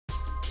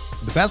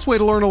The best way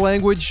to learn a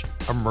language?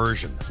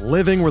 Immersion.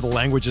 Living where the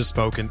language is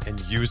spoken and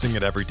using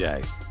it every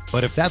day.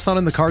 But if that's not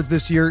in the cards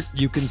this year,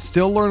 you can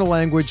still learn a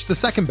language the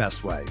second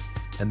best way,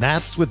 and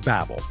that's with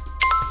Babbel.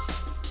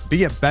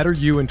 Be a better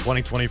you in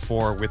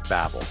 2024 with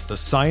Babbel, the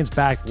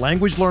science-backed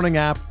language learning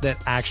app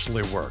that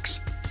actually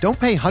works. Don't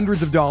pay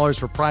hundreds of dollars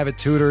for private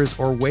tutors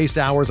or waste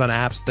hours on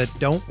apps that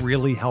don't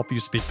really help you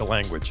speak the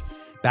language.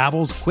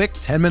 Babbel's quick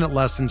 10-minute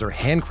lessons are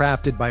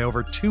handcrafted by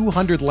over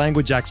 200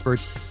 language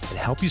experts and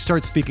help you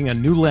start speaking a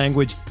new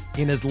language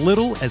in as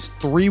little as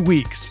 3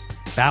 weeks.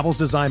 Babbel's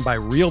designed by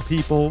real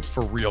people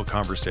for real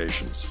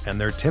conversations,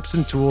 and their tips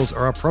and tools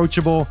are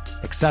approachable,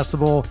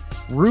 accessible,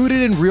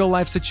 rooted in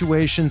real-life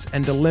situations,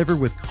 and delivered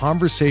with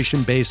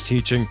conversation-based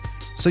teaching,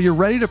 so you're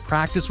ready to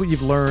practice what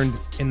you've learned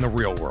in the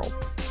real world.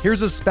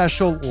 Here's a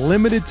special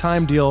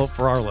limited-time deal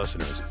for our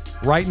listeners.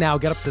 Right now,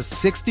 get up to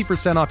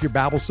 60% off your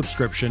Babbel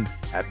subscription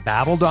at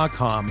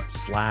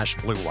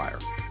babbel.com/Blue Wire.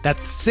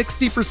 That's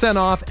 60%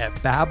 off at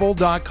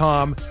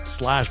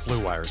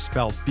babbel.com/Blue Wire,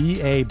 spelled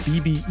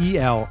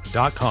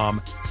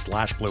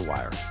BABBEL.com/Blue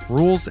Wire.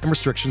 Rules and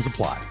restrictions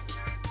apply.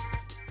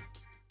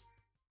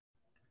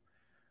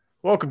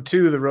 Welcome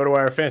to the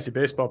RotoWire Fantasy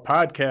Baseball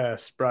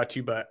Podcast, brought to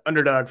you by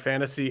Underdog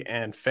Fantasy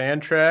and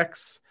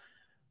Fantrax.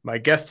 My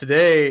guest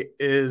today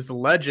is the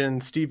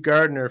legend Steve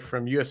Gardner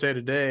from USA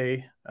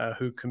Today,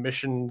 who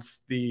commissions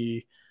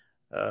the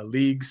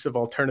leagues of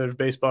alternative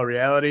baseball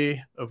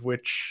reality, of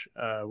which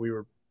we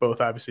were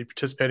both obviously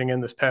participating in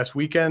this past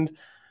weekend.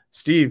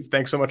 Steve,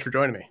 thanks so much for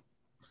joining me.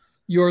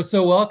 You're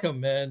so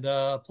welcome, and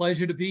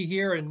pleasure to be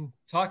here and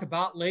talk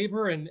about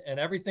labor and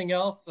everything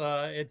else.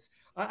 I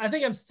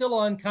think I'm still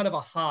on kind of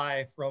a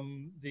high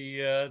from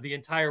the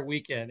entire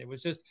weekend. It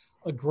was just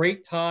a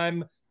great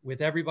time with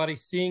everybody,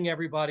 seeing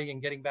everybody,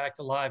 and getting back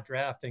to live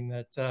drafting.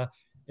 That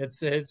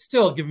it's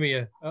still giving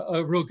me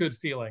a real good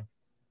feeling.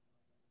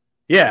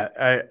 Yeah,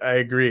 I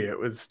agree. It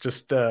was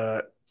just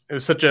it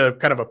was such a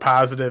kind of a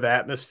positive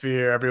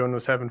atmosphere. Everyone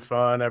was having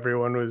fun.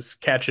 Everyone was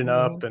catching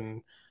up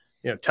and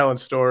telling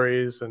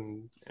stories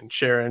and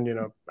sharing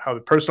how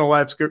the personal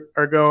lives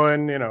are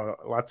going.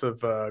 Lots of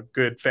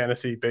good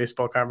fantasy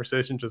baseball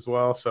conversations as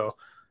well. So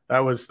that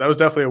was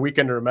definitely a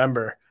weekend to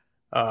remember.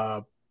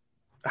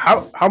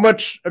 How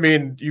much? I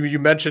mean, you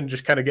mentioned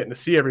just kind of getting to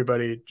see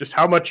everybody. Just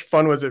how much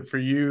fun was it for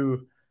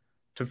you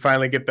to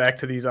finally get back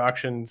to these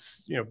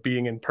auctions?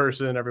 Being in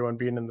person, everyone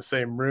being in the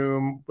same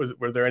room.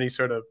 Were there any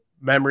sort of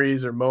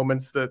memories or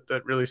moments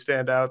that really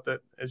stand out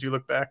that as you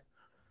look back?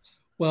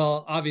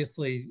 Well,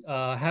 obviously,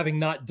 having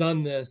not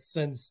done this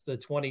since the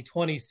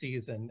 2020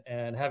 season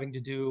and having to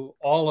do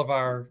all of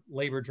our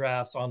labor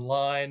drafts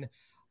online,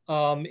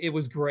 it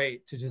was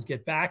great to just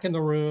get back in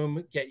the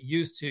room, get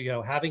used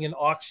to having an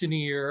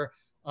auctioneer.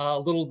 A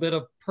little bit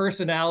of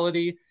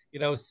personality,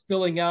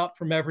 spilling out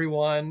from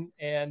everyone.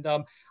 And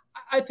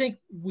I think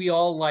we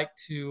all like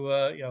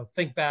to,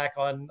 think back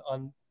on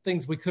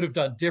things we could have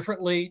done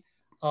differently,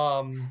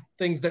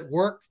 things that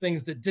worked,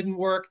 things that didn't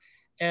work.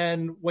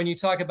 And when you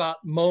talk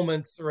about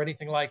moments or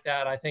anything like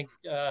that, I think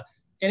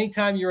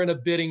anytime you're in a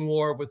bidding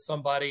war with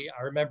somebody,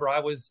 I remember I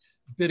was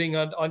bidding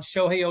on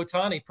Shohei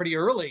Ohtani pretty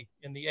early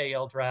in the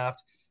AL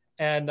draft.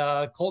 And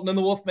Colton and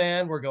the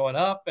Wolfman were going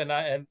up, and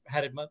I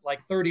had it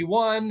like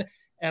 31.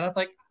 And I was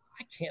like,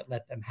 I can't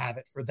let them have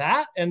it for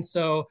that. And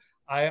so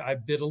I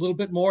bid a little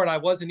bit more, and I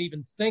wasn't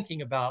even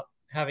thinking about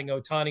having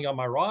Ohtani on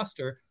my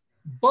roster.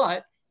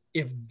 But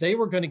if they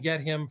were going to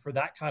get him for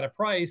that kind of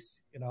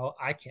price,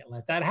 I can't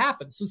let that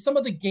happen. So some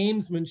of the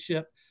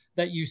gamesmanship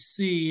that you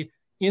see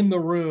in the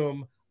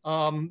room,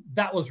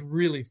 that was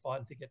really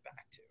fun to get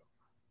back to.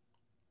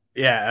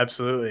 Yeah,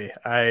 absolutely.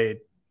 I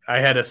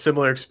had a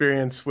similar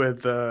experience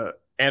with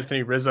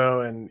Anthony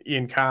Rizzo and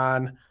Ian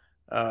Khan.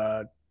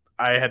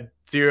 I had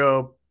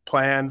zero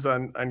plans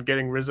on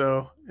getting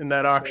Rizzo in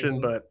that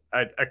auction, but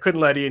I couldn't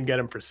let Ian get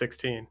him for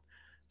 16.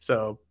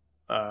 So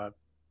I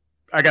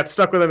got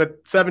stuck with him at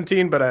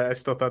 17, but I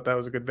still thought that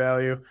was a good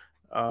value.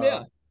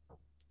 I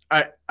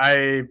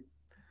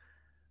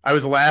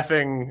was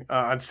laughing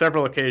on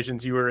several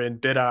occasions. You were in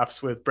bid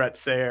offs with Brett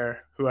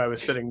Sayre, who I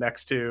was sitting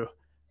next to,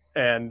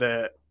 and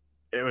it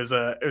was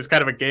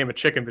kind of a game of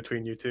chicken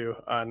between you two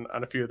on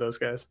a few of those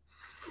guys.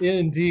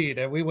 Indeed,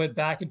 and we went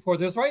back and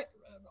forth. It was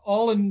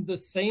all in the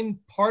same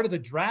part of the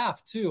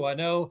draft too. I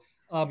know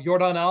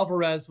Yordan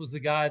Alvarez was the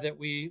guy that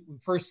we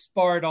first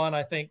sparred on,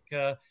 I think,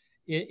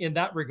 in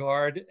that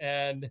regard.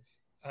 And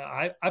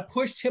I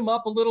pushed him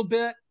up a little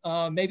bit,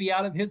 maybe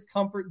out of his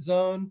comfort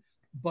zone,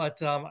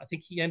 but I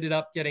think he ended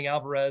up getting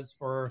Alvarez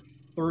for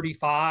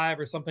 35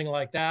 or something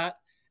like that.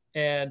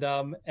 And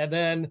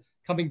then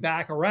coming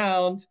back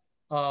around,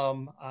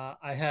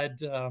 I had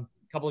a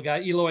couple of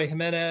guys, Eloy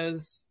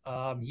Jimenez,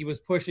 he was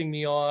pushing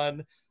me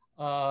on.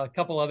 A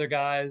couple other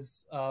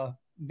guys,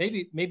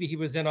 maybe he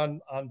was in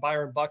on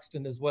Byron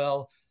Buxton as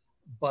well,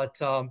 but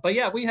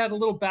yeah, we had a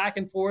little back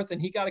and forth,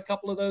 and he got a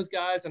couple of those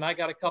guys, and I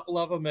got a couple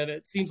of them, and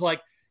it seems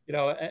like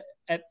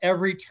at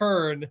every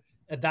turn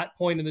at that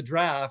point in the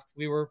draft,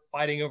 we were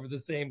fighting over the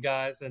same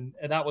guys, and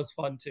that was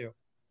fun too.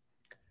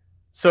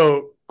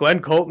 So Glenn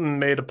Colton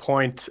made a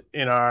point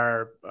in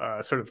our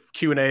sort of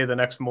Q&A the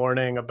next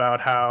morning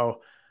about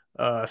how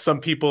some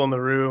people in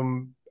the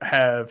room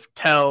have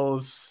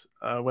tells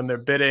when they're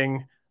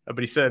bidding, but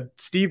he said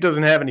Steve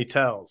doesn't have any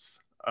tells.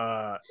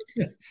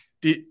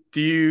 Do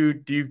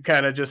you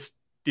kind of just,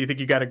 do you think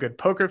you got a good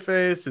poker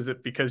face? Is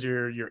it because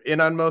you're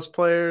in on most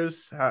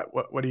players?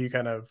 What do you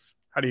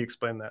how do you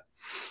explain that?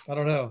 I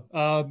don't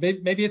know.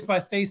 Maybe it's my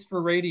face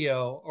for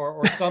radio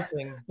or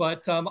something,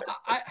 but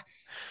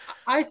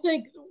I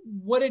think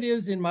what it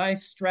is in my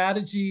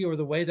strategy or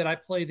the way that I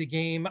play the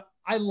game,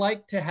 I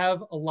like to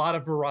have a lot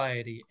of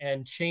variety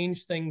and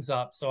change things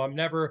up. So I'm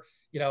never,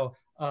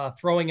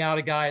 throwing out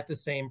a guy at the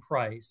same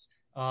price.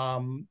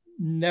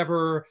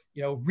 Never,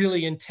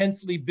 really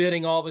intensely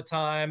bidding all the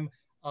time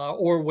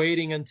or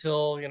waiting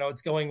until,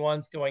 it's going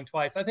once, going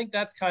twice. I think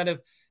that's kind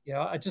of,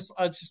 I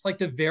just like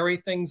to vary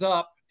things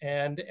up.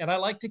 And I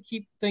like to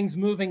keep things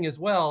moving as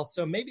well.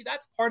 So maybe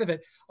that's part of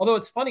it. Although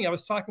it's funny, I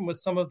was talking with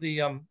some of the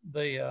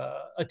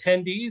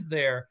attendees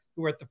there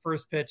who were at the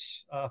First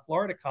Pitch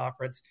Florida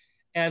conference,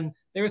 and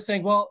they were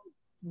saying, well,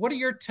 what are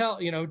your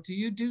do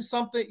you do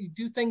something, you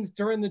do things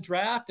during the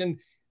draft? And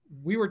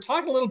we were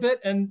talking a little bit,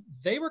 and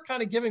they were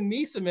kind of giving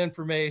me some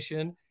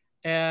information.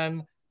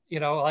 And,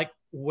 like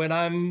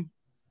when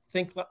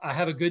think I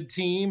have a good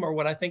team or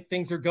when I think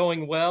things are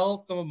going well,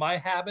 some of my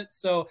habits.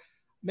 So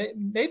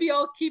maybe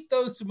I'll keep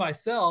those to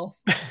myself,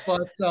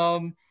 but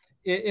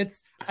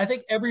I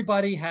think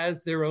everybody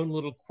has their own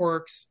little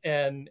quirks,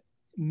 and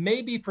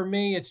maybe for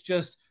me, it's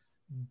just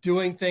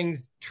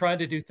trying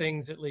to do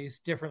things at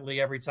least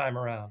differently every time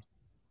around.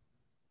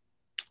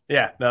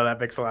 Yeah, no, that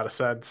makes a lot of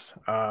sense.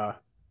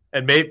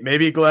 And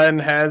maybe Glenn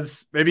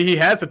maybe he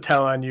has a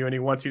tell on you and he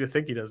wants you to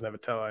think he doesn't have a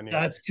tell on you.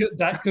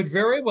 That could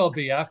very well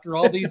be. After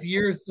all these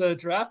years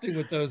drafting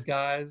with those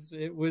guys,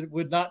 it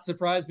would not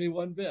surprise me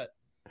one bit.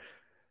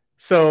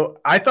 So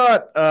I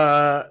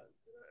thought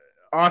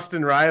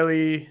Austin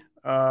Riley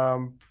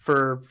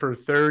for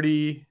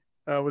 30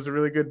 was a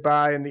really good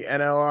buy in the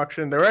NL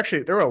auction. There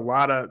were a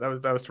lot of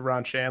that was to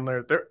Ron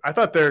Chandler. I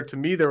thought to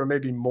me there were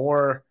maybe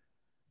more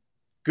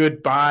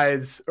good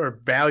buys or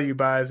value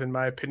buys in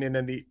my opinion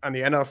on the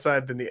NL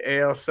side than the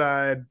AL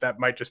side. That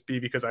might just be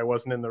because I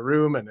wasn't in the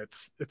room, and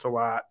it's a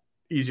lot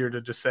easier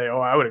to just say, oh,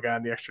 I would have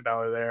gotten the extra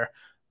dollar there.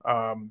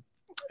 And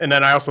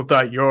then I also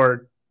thought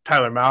your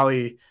Tyler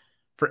Mahle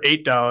for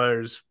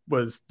 $8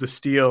 was the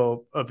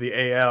steal of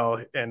the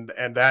AL, and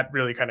that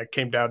really kind of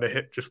came down to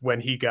hit just when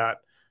he got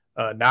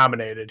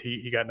nominated.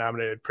 He got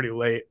nominated pretty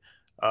late.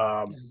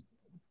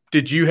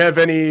 Did you have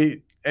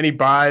any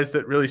buys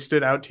that really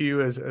stood out to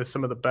you as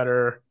some of the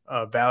better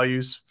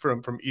values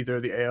from either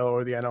the AL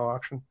or the NL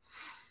auction?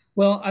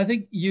 Well, I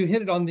think you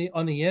hit it on the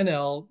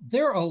NL.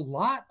 There are a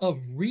lot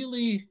of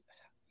really,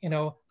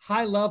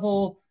 high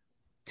level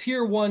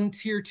tier 1,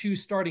 tier 2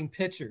 starting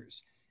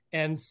pitchers.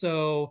 And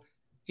so,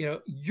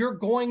 you're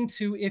going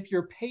to, if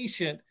you're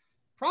patient,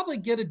 probably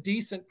get a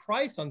decent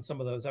price on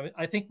some of those. I mean,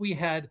 I think we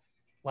had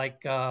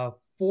like 4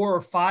 or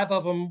 5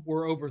 of them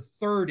were over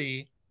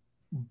 30,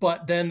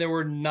 but then there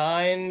were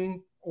 9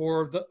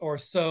 or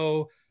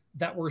so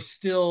that were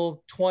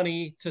still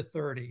 20 to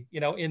 30,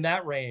 in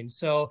that range.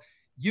 So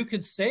you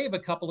could save a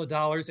couple of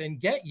dollars and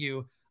get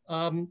you,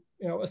 a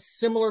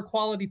similar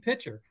quality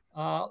pitcher.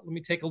 Let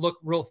me take a look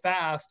real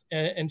fast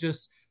and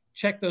just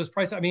check those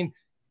prices. I mean,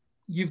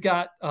 you've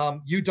got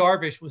Yu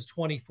Darvish was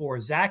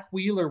 24, Zach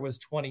Wheeler was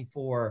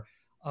 24,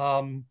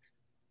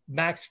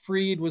 Max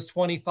Fried was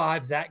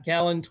 25, Zach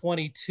Gallen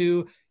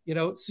 22.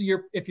 So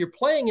if you're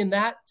playing in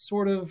that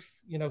sort of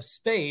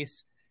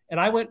space, and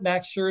I went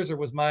Max Scherzer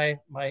was my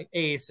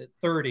ace at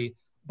 30.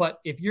 But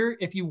if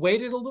you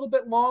waited a little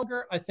bit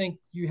longer, I think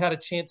you had a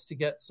chance to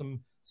get some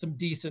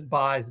decent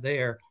buys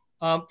there.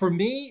 For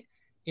me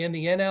in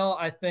the NL,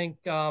 I think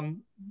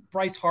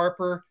Bryce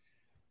Harper.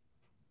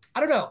 I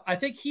don't know. I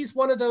think he's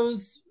one of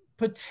those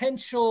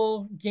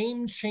potential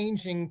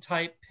game-changing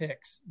type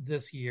picks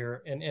this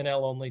year in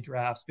NL-only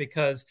drafts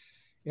because,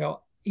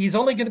 he's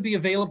only going to be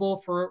available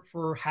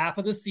for half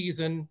of the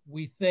season,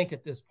 we think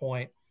at this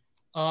point,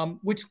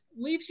 which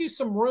leaves you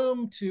some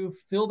room to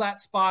fill that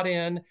spot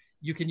in.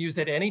 You can use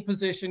at any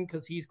position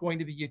because he's going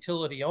to be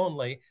utility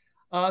only.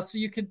 So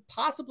you could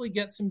possibly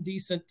get some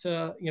decent,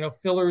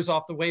 fillers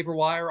off the waiver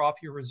wire,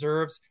 off your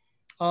reserves.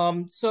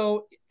 And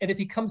if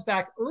he comes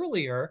back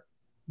earlier,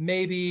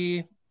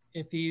 maybe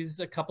if he's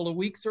a couple of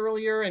weeks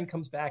earlier and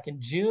comes back in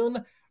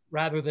June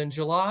rather than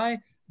July,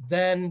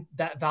 then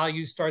that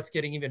value starts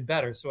getting even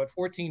better. So at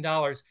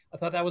 $14, I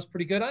thought that was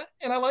pretty good.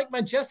 And I like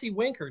my Jesse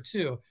Winker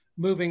too,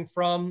 moving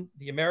from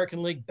the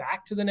American League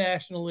back to the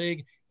National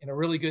League in a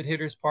really good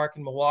hitter's park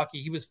in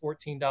Milwaukee. He was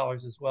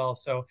 $14 as well.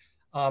 So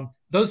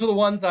those are the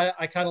ones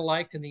I kind of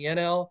liked in the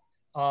NL.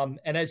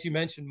 And as you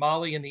mentioned,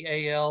 Mahle in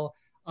the AL,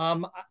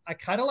 I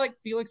kind of like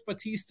Felix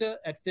Bautista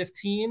at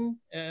 15,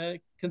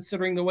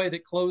 considering the way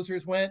that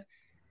closers went.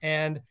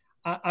 And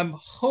I'm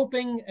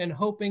hoping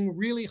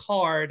really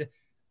hard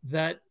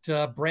that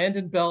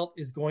Brandon Belt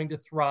is going to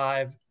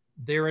thrive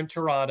there in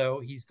Toronto.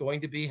 He's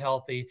going to be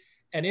healthy.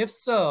 And if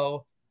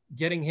so,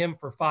 getting him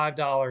for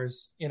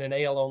 $5 in an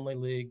AL only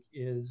league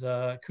is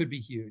could be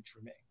huge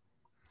for me.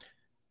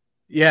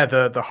 Yeah,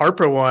 the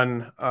Harper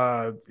one,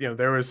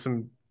 there was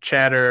some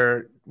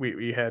chatter.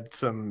 We had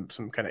some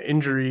kind of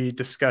injury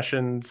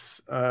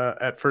discussions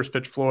at First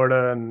Pitch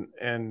Florida,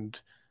 and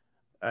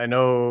I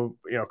know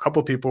a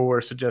couple people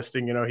were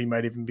suggesting he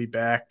might even be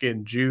back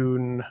in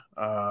June.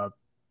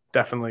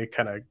 Definitely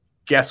kind of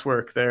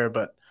guesswork there,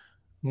 but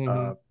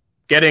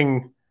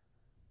getting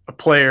a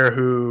player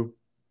who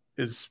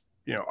is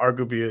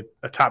arguably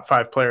a top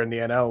 5 player in the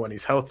NL when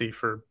he's healthy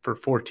for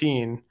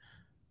 14,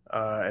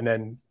 and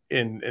then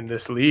in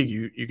this league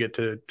you get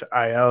to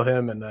IL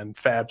him and then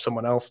fab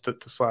someone else to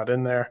slot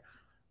in there.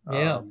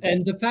 Yeah,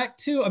 and the fact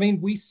too, I mean,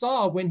 we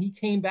saw when he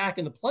came back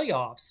in the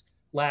playoffs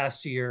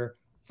last year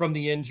from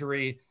the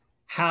injury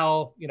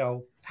how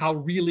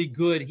really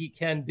good he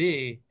can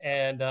be,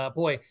 and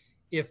boy,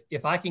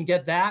 if I can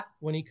get that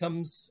when he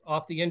comes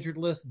off the injured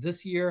list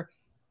this year,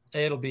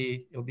 it'll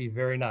be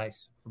very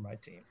nice for my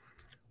team.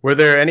 Were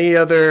there any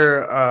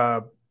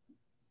other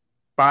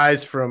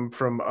buys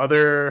from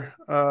other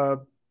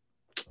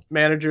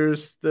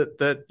managers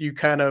that you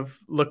kind of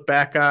look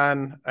back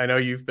on? I know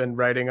you've been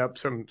writing up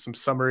some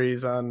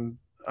summaries on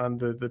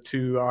the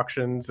 2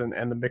 auctions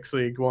and the mixed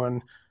league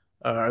one.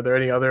 Are there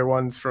any other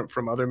ones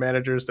from other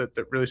managers that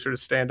really sort of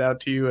stand out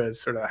to you as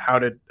sort of how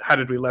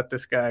did we let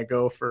this guy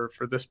go for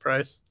this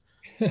price?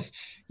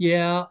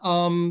 Yeah,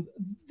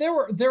 there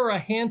were a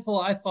handful.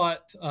 I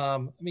thought,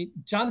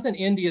 Jonathan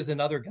India is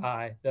another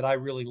guy that I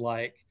really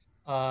like.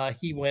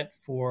 He went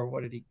for,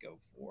 what did he go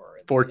for?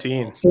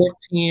 14.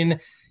 14.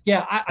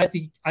 Yeah,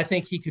 I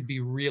think he could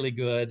be really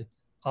good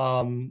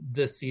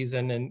this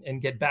season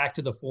and get back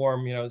to the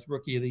form, his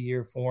rookie of the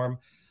year form.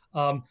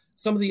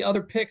 Some of the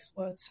other picks,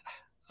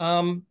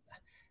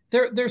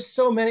 there's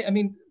so many. I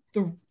mean,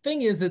 the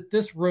thing is that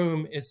this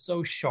room is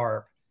so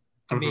sharp.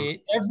 I mean,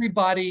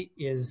 everybody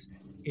is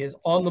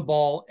on the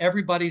ball.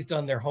 Everybody's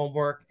done their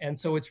homework. And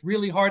so it's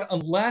really hard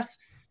unless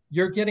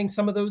you're getting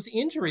some of those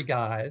injury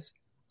guys.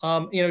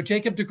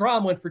 Jacob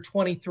deGrom went for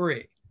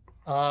 23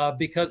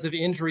 because of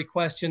injury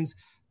questions.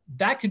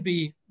 That could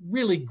be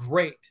really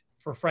great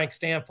for Frank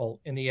Stanfield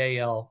in the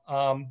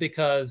AL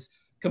because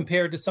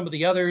compared to some of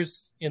the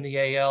others in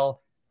the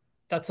AL,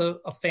 that's a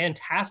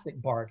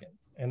fantastic bargain.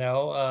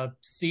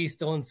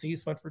 Dylan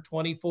Cease went for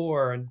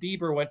 24 and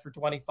Bieber went for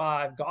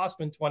 25,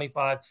 Gausman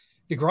 25.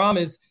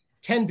 deGrom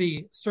can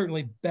be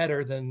certainly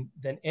better than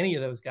any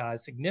of those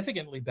guys,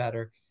 significantly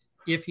better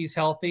if he's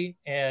healthy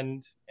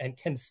and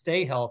can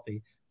stay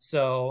healthy.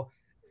 So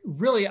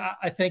really,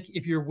 I think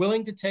if you're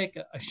willing to take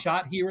a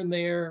shot here and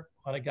there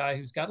on a guy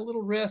who's got a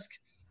little risk,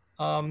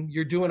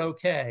 you're doing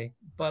okay.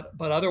 But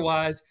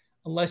otherwise,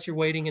 unless you're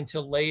waiting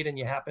until late and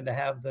you happen to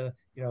have the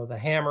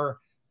hammer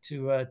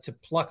to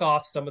pluck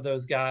off some of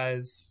those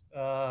guys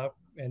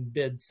and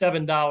bid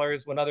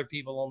 $7 when other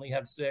people only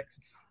have $6,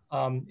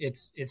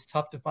 it's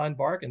tough to find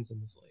bargains in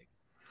this league.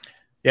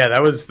 Yeah,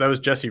 that was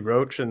Jesse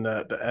Roach in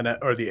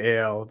the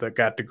AL that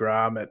got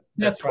deGrom at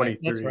 23.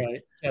 That's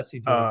right. Jesse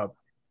did.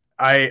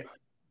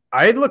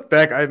 I look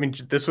back. I mean,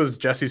 this was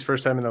Jesse's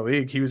first time in the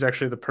league. He was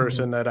actually the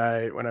person that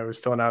when I was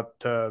filling out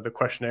the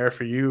questionnaire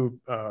for you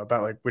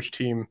about like which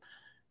team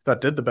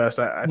thought did the best.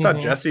 I thought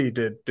Jesse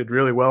did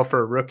really well for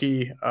a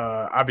rookie.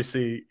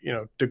 Obviously,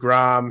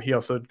 deGrom. He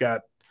also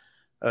got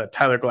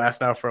Tyler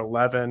Glasnow for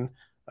 11,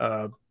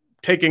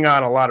 taking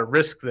on a lot of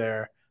risk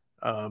there.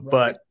 Right.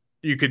 But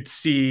you could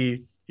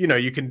see,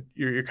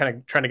 you're kind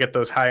of trying to get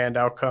those high end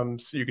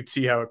outcomes. You could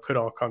see how it could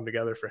all come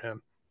together for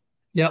him.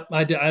 Yep,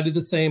 I did the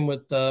same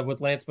with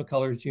Lance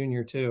McCullers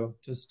Jr. too.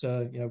 Just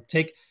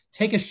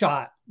take a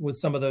shot with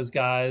some of those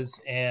guys,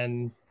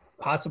 and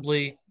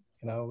possibly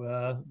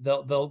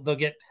they'll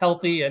get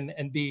healthy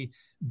and be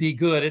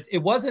good.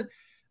 It wasn't.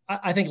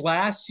 I think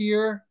last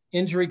year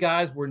injury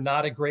guys were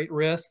not a great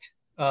risk.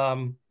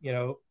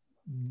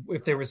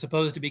 If they were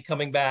supposed to be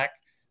coming back,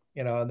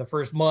 in the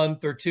first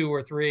month or 2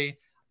 or 3,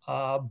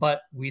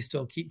 but we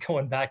still keep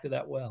going back to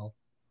that well.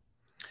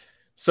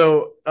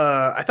 So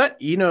I thought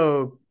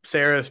Eno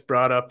Saris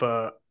brought up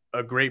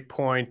a great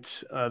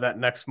point that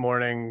next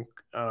morning.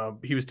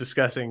 He was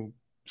discussing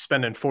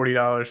spending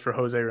 $40 for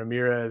Jose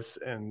Ramirez,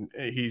 and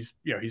he's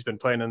been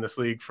playing in this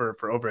league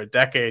for over a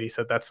decade. He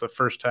said that's the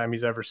first time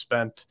he's ever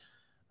spent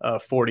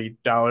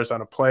 $40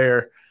 on a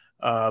player.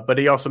 But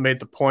he also made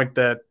the point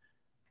that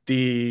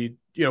we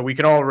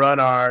can all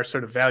run our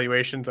sort of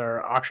valuations,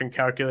 our auction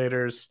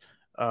calculators,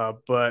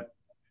 but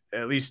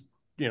at least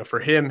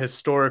for him,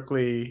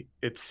 historically,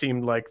 it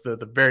seemed like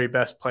the very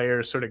best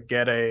players sort of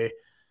get a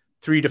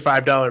 $3 to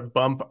 $5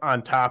 bump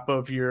on top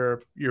of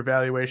your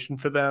valuation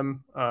for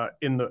them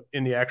in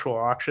the actual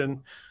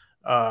auction.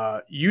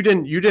 You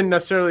didn't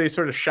necessarily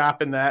sort of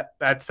shop in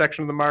that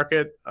section of the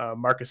market.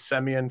 Marcus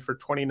Semien for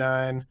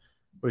 29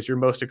 was your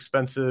most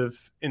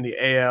expensive in the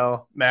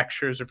AL. Max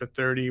Scherzer for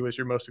 30 was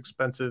your most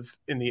expensive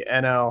in the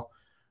NL.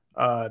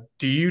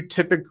 Do you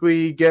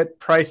typically get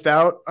priced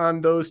out on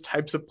those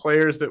types of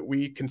players that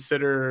we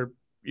consider,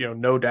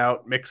 no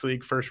doubt, mixed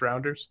league first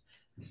rounders?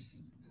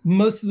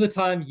 Most of the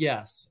time,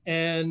 yes.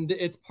 And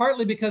it's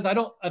partly because I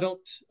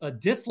don't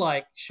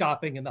dislike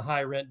shopping in the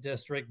high rent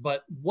district,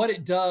 but what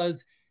it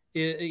does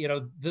is,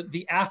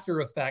 the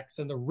after effects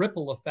and the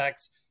ripple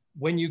effects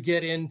when you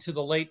get into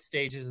the late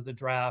stages of the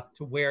draft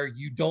to where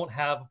you don't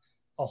have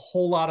a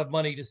whole lot of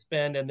money to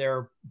spend and there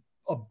are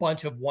a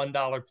bunch of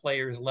 $1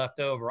 players left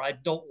over. I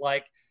don't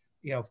like,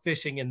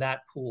 fishing in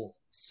that pool.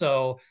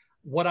 So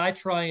what I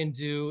try and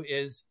do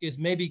is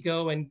maybe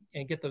go and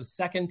get those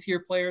second tier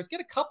players,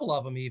 get a couple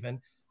of them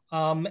even.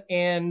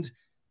 And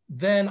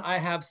then I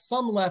have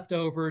some left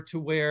over to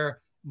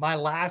where my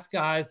last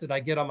guys that I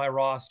get on my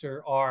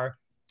roster are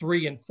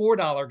 $3 and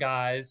 $4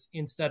 guys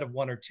instead of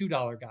 $1 or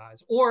 $2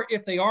 guys. Or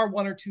if they are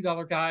 $1 or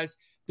 $2 guys,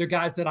 they're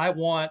guys that I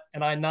want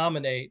and I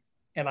nominate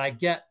and I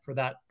get for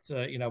that,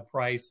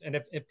 price. And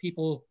if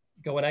people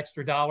go an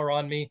extra dollar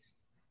on me,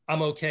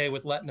 I'm okay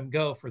with letting them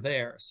go for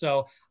there.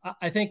 So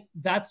I think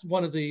that's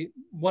one of the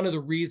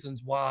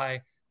reasons why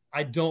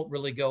I don't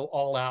really go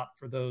all out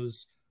for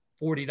those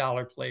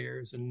 $40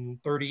 players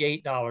and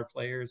 $38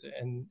 players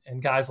and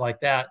guys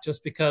like that,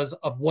 just because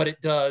of what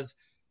it does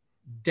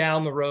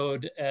down the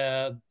road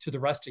to the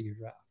rest of your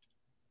draft.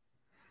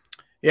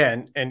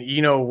 Yeah, and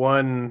Eno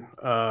won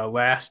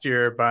last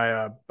year by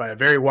a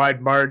very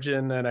wide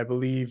margin, and I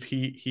believe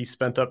he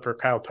spent up for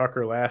Kyle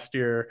Tucker last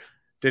year.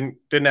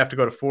 Didn't have to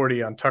go to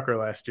 40 on Tucker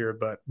last year,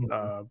 but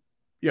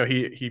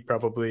he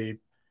probably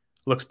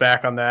looks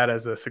back on that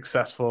as a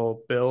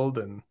successful build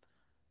and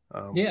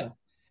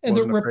and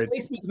the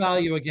replacement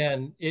value,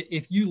 again,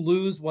 if you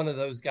lose one of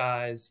those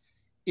guys,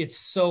 it's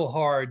so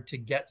hard to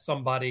get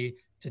somebody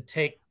to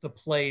take the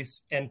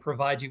place and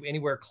provide you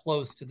anywhere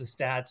close to the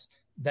stats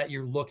that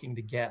you're looking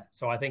to get.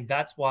 So I think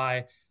that's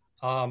why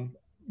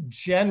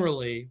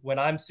generally when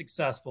I'm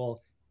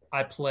successful,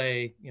 I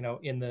play,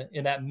 in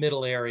that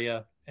middle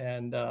area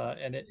and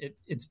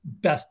it's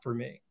best for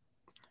me.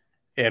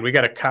 And we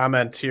got a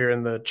comment here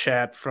in the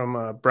chat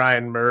from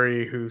Brian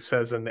Murray, who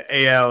says in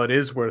the AL, it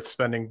is worth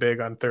spending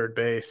big on third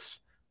base,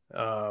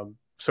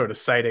 sort of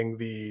citing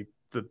the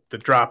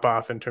drop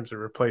off in terms of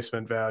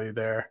replacement value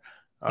there.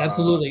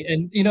 Absolutely.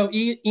 And,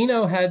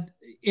 Eno had,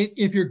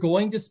 if you're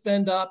going to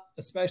spend up,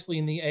 especially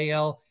in the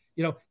AL,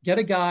 get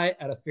a guy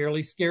at a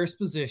fairly scarce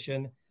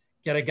position,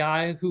 get a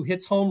guy who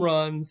hits home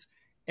runs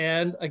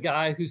and a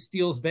guy who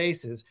steals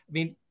bases. I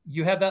mean,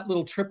 you have that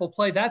little triple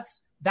play.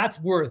 That's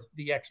worth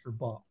the extra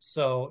bump.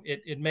 So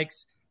it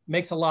makes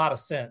a lot of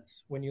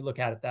sense when you look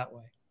at it that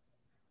way.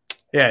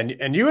 Yeah,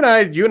 and you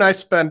and I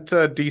spent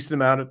a decent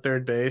amount at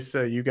third base.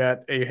 You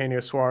got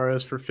Eugenio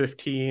Suarez for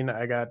 15.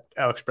 I got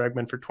Alex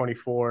Bregman for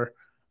 24.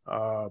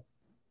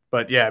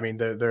 But yeah, I mean,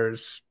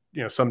 there's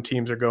some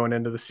teams are going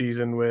into the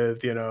season with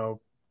Gio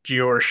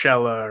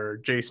Urshela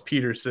or Jace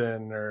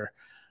Peterson or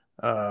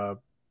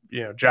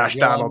Josh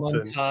Donaldson.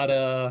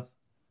 Moncada,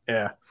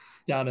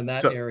 down in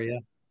that area.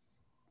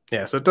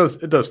 Yeah, so it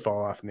does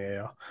fall off in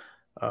the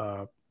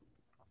AL.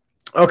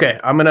 Okay,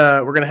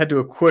 we're gonna head to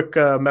a quick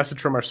message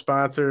from our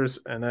sponsors,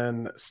 and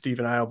then Steve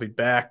and I will be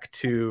back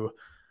to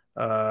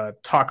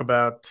talk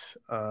about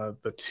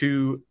the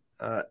two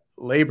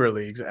labor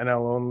leagues,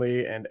 NL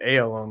only and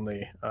AL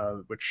only,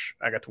 which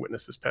I got to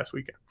witness this past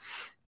weekend.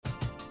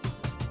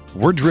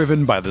 We're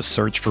driven by the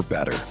search for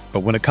better, but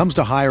when it comes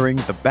to hiring,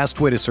 the best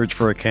way to search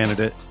for a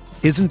candidate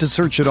isn't to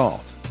search at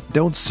all.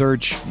 Don't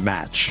search,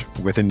 match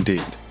with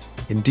Indeed.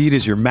 Indeed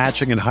is your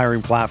matching and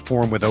hiring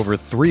platform with over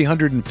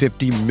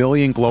 350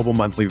 million global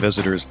monthly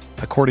visitors,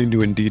 according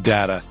to Indeed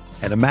data,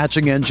 and a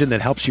matching engine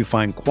that helps you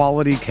find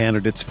quality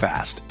candidates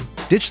fast.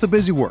 Ditch the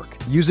busy work.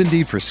 Use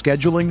Indeed for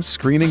scheduling,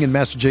 screening, and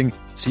messaging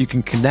so you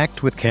can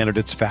connect with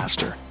candidates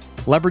faster.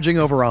 Leveraging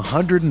over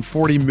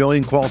 140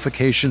 million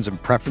qualifications and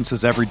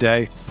preferences every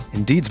day,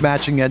 Indeed's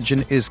matching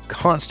engine is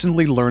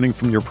constantly learning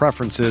from your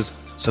preferences,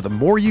 so the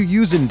more you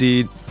use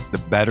Indeed, the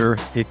better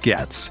it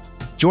gets.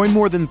 Join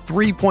more than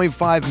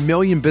 3.5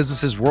 million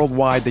businesses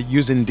worldwide that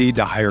use Indeed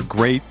to hire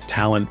great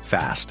talent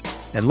fast.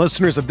 And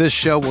listeners of this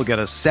show will get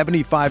a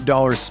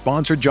 $75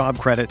 sponsored job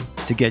credit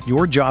to get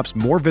your jobs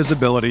more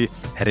visibility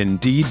at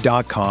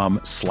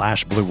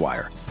Indeed.com/Blue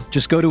Wire.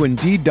 Just go to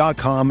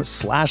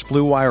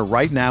Indeed.com/Blue Wire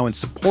right now and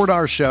support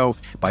our show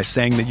by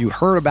saying that you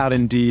heard about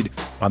Indeed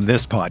on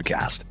this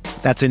podcast.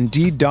 That's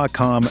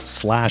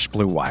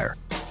Indeed.com/Blue Wire.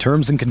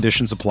 Terms and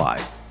conditions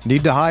apply.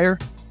 Need to hire?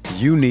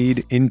 You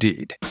need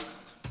Indeed.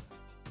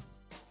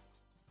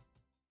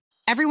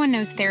 Everyone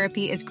knows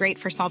therapy is great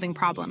for solving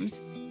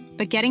problems,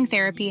 but getting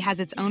therapy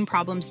has its own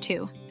problems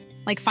too,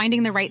 like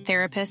finding the right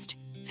therapist,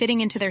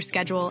 fitting into their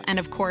schedule, and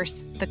of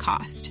course, the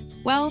cost.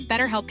 Well,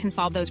 BetterHelp can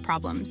solve those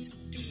problems.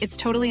 It's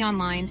totally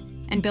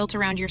online and built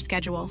around your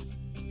schedule.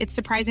 It's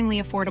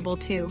surprisingly affordable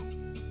too.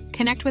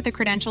 Connect with a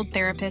credentialed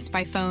therapist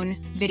by phone,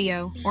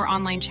 video, or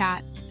online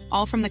chat,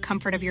 all from the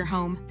comfort of your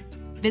home.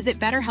 Visit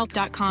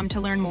BetterHelp.com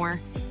to learn more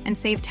and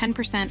save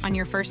 10% on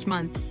your first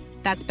month.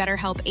 That's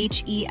BetterHelp,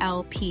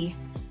 H-E-L-P.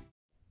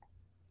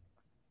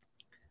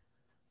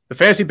 The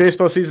fantasy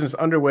baseball season is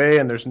underway,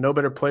 and there's no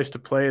better place to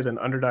play than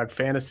Underdog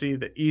Fantasy,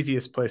 the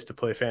easiest place to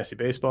play fantasy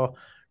baseball.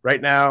 Right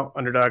now,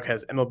 Underdog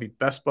has MLB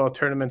Best Ball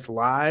tournaments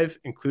live,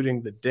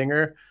 including the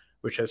Dinger,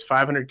 which has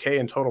 $500K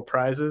in total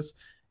prizes.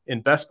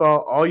 In Best Ball,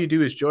 all you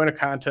do is join a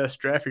contest,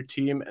 draft your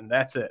team, and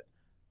that's it.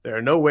 There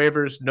are no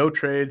waivers, no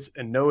trades,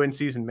 and no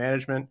in-season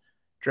management.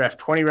 Draft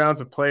 20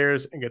 rounds of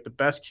players and get the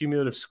best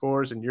cumulative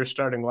scores in your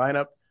starting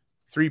lineup.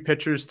 3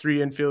 pitchers, 3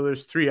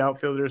 infielders, 3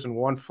 outfielders, and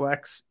 1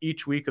 flex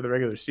each week of the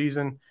regular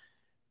season.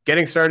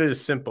 Getting started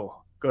is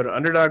simple. Go to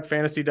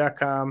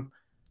UnderdogFantasy.com,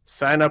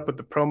 sign up with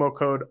the promo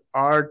code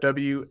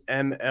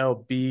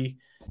RWMLB,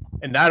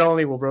 and not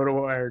only will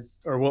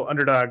will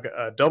Underdog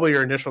double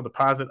your initial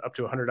deposit up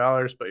to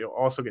 $100, but you'll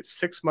also get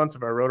 6 months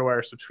of our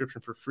RotoWire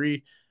subscription for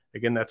free.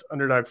 Again, that's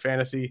Underdog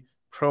Fantasy,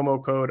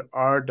 promo code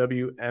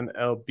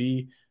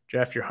RWMLB.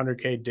 Draft your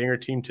 100K Dinger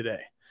team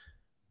today.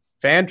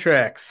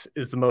 Fantrax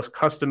is the most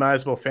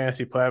customizable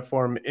fantasy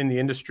platform in the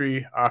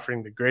industry,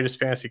 offering the greatest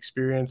fantasy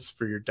experience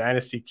for your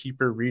dynasty,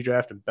 keeper,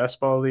 redraft, and best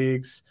ball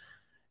leagues.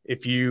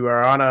 If you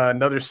are on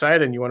another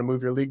site and you want to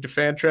move your league to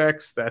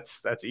Fantrax,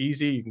 that's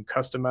easy. You can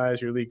customize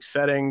your league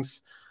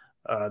settings.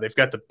 They've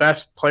got the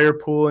best player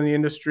pool in the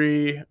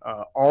industry,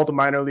 all the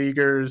minor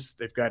leaguers.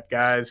 They've got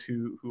guys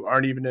who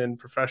aren't even in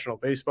professional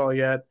baseball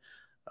yet.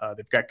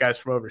 They've got guys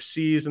from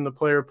overseas in the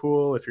player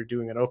pool if you're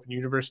doing an open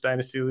universe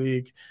dynasty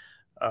league.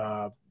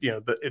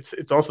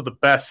 It's also the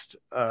best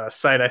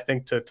site, I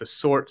think, to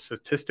sort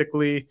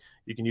statistically.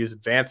 You can use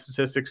advanced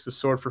statistics to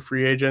sort for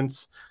free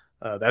agents.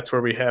 That's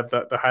where we have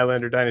the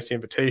Highlander Dynasty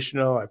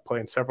Invitational. I play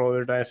in several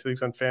other dynasty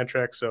leagues on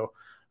Fantrax, so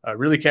I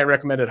really can't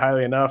recommend it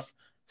highly enough.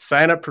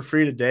 Sign up for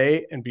free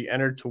today and be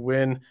entered to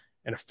win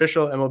an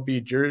official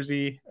MLB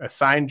jersey, a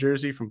signed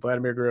jersey from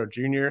Vladimir Guerrero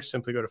Jr.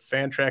 Simply go to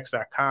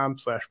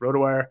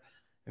fantrax.com/RotoWire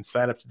and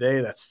sign up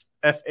today. That's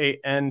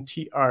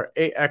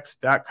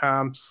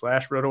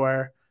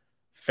fantrax.com/RotoWire.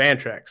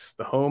 Fantrax,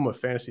 the home of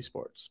fantasy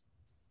sports.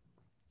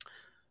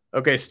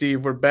 Okay,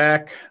 Steve, we're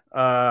back.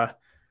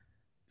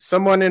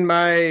 Someone in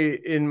my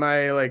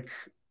like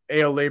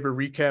AL Labor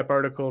recap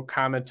article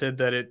commented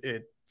that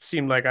it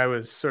seemed like I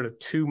was sort of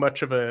too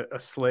much of a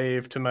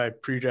slave to my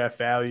pre-draft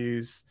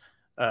values,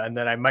 and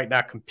that I might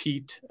not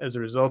compete as a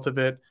result of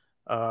it.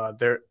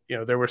 There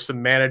were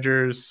some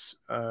managers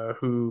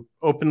who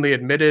openly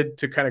admitted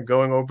to kind of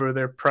going over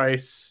their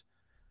price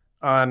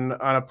on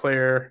a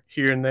player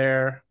here and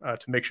there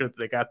to make sure that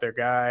they got their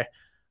guy.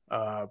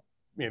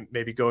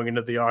 Maybe going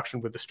into the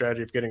auction with the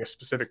strategy of getting a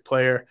specific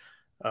player.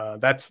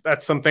 That's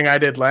something I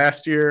did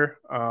last year,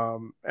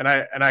 and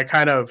I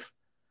kind of,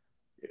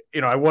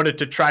 I wanted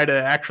to try to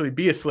actually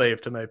be a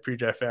slave to my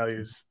pre-draft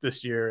values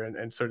this year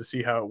and sort of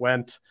see how it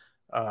went.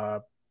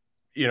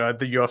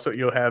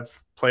 You'll have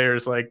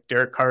players like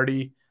Derek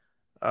Carty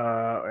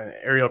and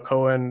Ariel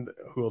Cohen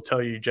who will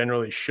tell you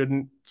generally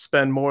shouldn't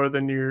spend more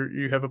than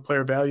you have a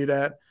player valued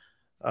at.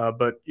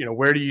 But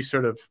where do you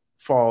sort of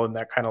fall in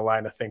that kind of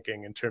line of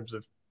thinking in terms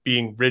of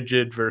being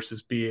rigid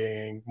versus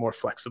being more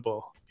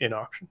flexible in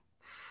auction?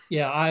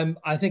 Yeah,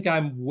 I think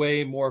I'm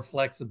way more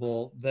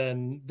flexible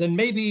than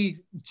maybe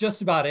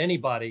just about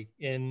anybody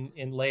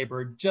in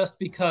labor, just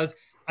because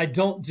I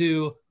don't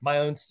do my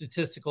own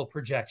statistical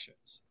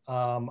projections.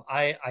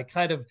 I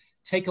kind of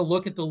take a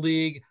look at the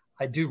league.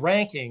 I do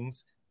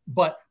rankings,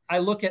 but I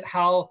look at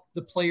how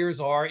the players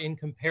are in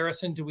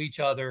comparison to each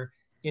other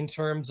in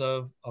terms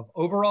of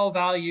overall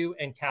value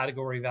and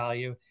category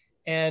value.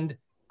 And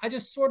I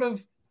just sort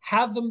of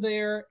have them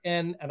there,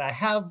 and I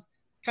have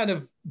kind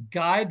of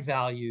guide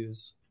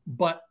values,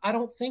 but I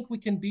don't think we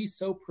can be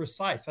so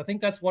precise. I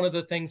think that's one of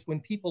the things when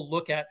people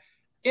look at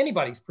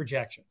anybody's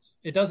projections,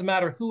 it doesn't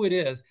matter who it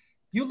is.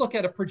 You look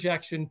at a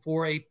projection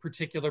for a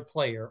particular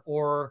player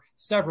or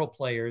several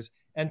players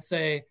and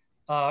say,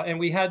 and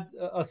we had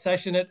a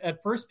session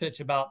at First Pitch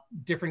about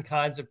different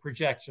kinds of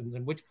projections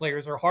and which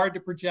players are hard to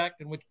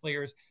project and which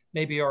players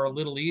maybe are a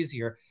little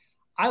easier.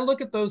 I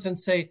look at those and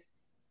say,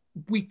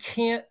 we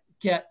can't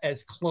get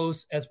as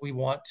close as we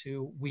want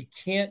to. We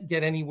can't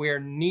get anywhere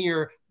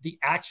near the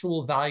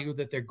actual value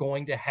that they're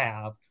going to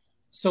have.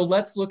 So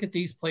let's look at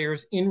these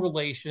players in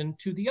relation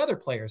to the other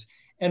players.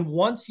 And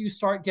once you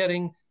start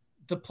getting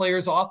the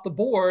players off the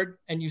board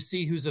and you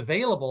see who's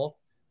available,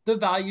 the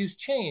values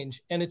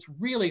change. And it's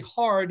really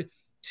hard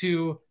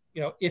to,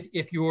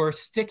 if you're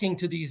sticking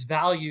to these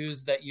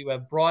values that you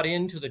have brought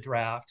into the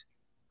draft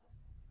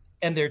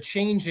and they're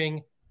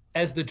changing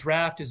as the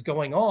draft is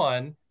going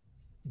on,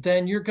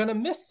 then you're going to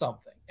miss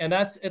something. And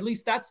that's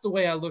the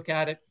way I look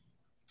at it.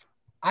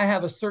 I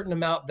have a certain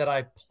amount that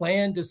I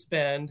plan to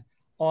spend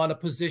on a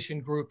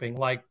position grouping,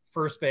 like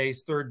first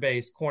base, third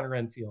base, corner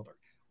infielder,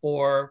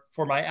 or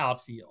for my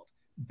outfield,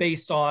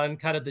 based on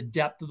kind of the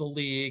depth of the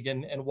league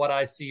and what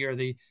I see are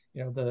the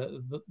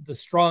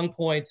strong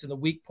points and the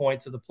weak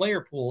points of the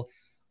player pool.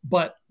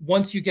 But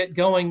once you get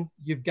going,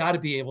 you've got to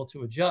be able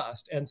to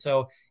adjust. And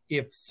so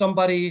if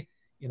somebody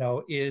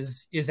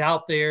is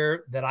out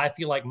there that I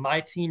feel like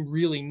my team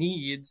really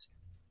needs,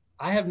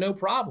 I have no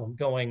problem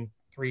going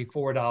 $3,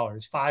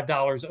 $4,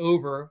 $5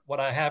 over what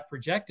I have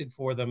projected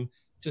for them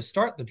to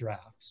start the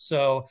draft.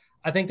 So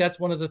I think that's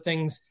one of the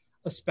things,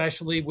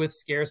 especially with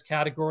scarce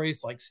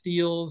categories like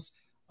steals,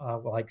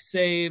 like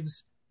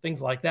saves,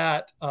 things like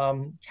that.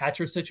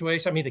 Catcher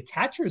situation. I mean, the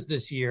catchers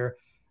this year,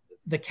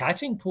 the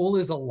catching pool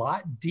is a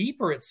lot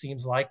deeper, it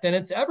seems like, than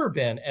it's ever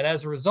been. And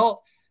as a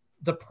result,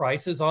 the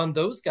prices on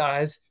those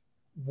guys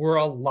were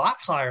a lot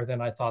higher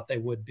than I thought they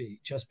would be,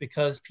 just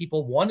because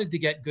people wanted to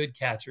get good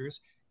catchers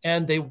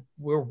and they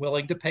were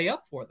willing to pay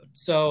up for them.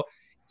 So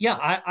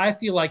yeah, I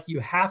feel like you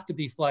have to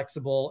be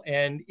flexible.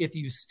 And if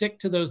you stick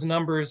to those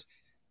numbers,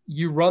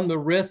 you run the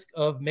risk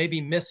of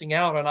maybe missing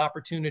out on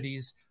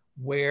opportunities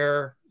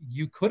where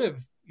you could have,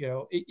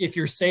 if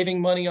you're saving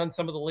money on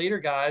some of the later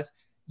guys,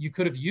 you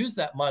could have used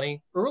that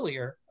money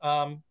earlier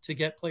to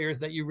get players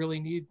that you really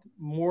need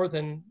more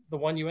than the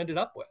one you ended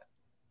up with.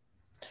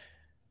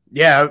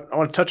 Yeah, I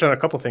want to touch on a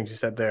couple of things you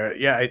said there.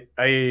 Yeah,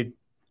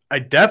 I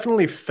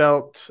definitely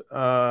felt,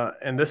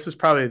 and this is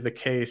probably the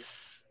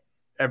case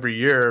every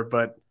year,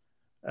 but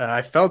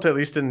I felt, at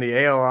least in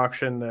the AL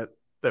auction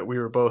that we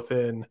were both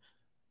in,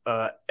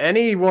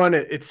 anyone,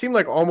 it seemed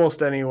like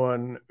almost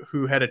anyone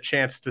who had a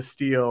chance to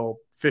steal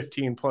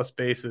 15 plus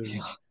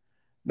bases,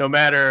 no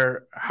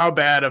matter how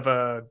bad of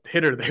a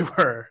hitter they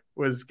were,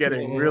 was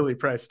getting really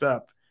priced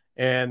up.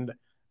 And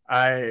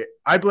I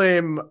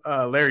blame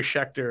Larry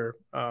Schechter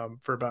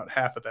for about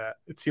half of that.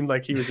 It seemed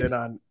like he was in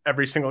on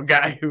every single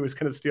guy who was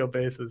going to steal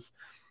bases.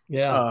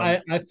 Yeah,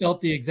 I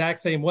felt the exact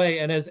same way.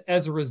 And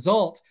as a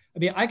result, I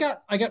mean, I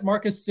got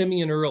Marcus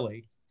Semien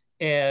early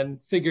and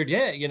figured,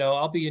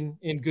 I'll be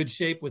in good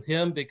shape with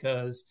him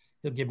because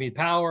he'll give me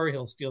power,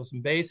 he'll steal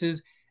some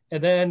bases.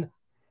 And then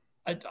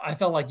I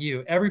felt like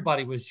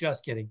everybody was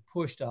just getting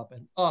pushed up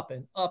and up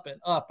and up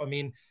and up. I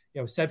mean,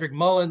 Cedric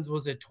Mullins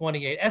was at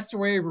 28.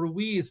 Esteury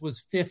Ruiz was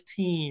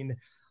 15.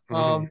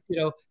 All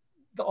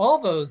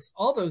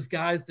those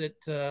guys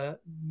that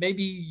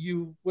maybe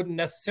you wouldn't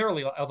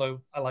necessarily,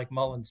 although I like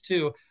Mullins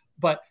too,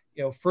 but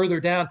further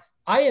down,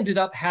 I ended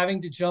up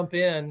having to jump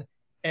in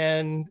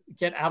and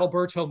get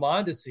Adalberto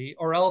Mondesi,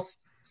 or else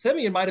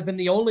Semien might have been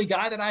the only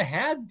guy that I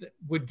had that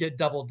would get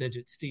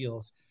double-digit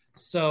steals.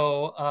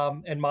 So,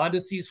 and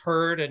Mondesi's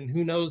hurt, and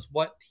who knows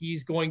what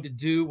he's going to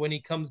do when he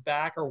comes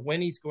back or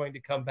when he's going to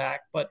come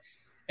back. But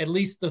at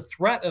least the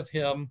threat of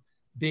him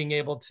being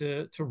able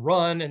to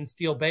run and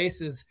steal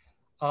bases,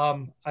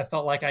 I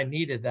felt like I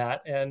needed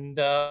that. And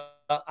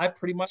I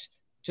pretty much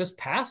just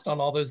passed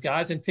on all those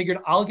guys and figured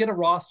I'll get a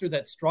roster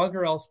that's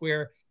stronger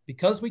elsewhere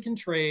because we can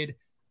trade.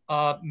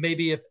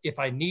 Maybe if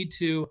I need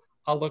to,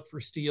 I'll look for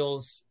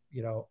steals,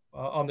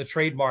 on the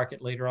trade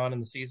market later on in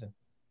the season.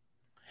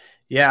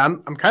 Yeah,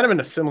 I'm kind of in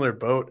a similar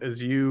boat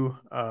as you.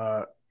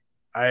 I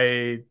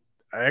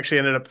actually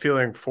ended up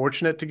feeling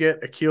fortunate to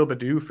get Akil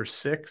Baddoo for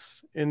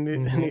 6 in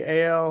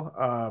the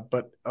AL.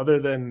 But other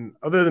than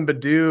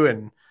Baddoo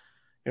and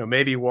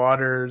maybe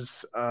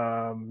Waters,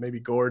 maybe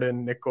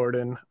Nick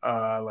Gordon,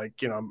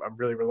 I'm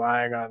really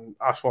relying on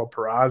Oswald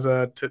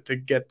Peraza to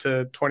get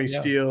to 20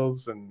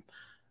 steals, and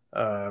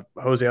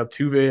Jose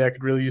Altuve I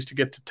could really use to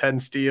get to 10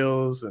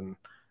 steals, and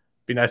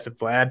be nice if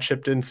Vlad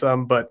chipped in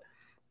some. But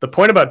the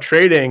point about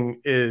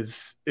trading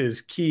is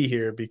key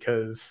here,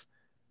 because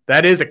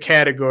that is a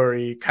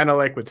category, kind of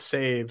like with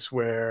saves,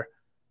 where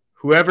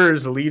whoever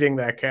is leading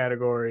that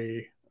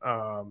category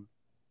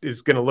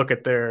is going to look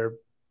at their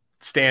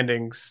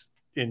standings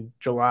in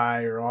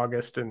July or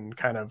August and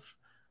kind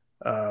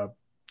of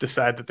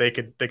decide that they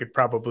could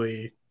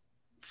probably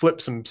flip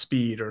some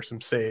speed or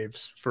some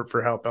saves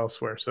for help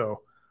elsewhere.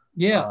 So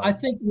yeah, I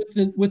think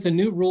with the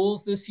new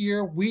rules this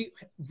year, we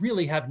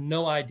really have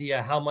no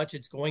idea how much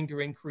it's going to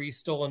increase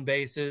stolen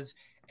bases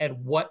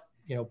and what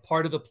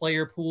part of the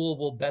player pool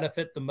will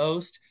benefit the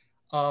most.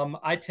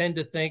 I tend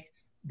to think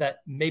that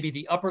maybe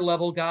the upper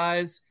level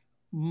guys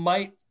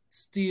might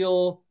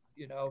steal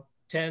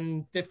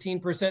 10,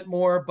 15%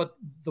 more, but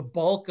the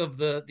bulk of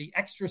the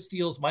extra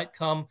steals might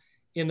come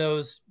in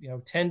those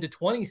 10 to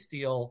 20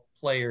 steal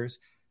players.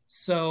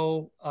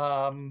 So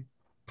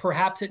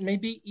perhaps it may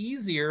be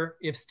easier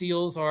if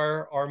steals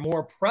are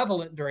more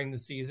prevalent during the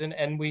season,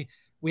 and we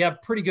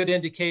have pretty good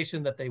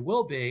indication that they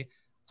will be.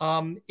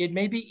 It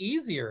may be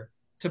easier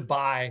to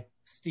buy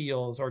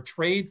steals or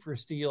trade for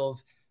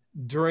steals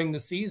during the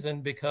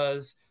season,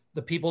 because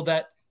the people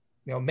that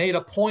made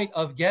a point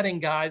of getting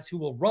guys who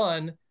will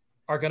run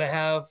are going to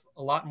have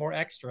a lot more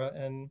extra,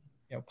 and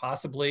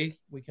possibly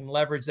we can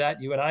leverage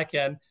that, you and I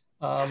can,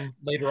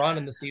 later on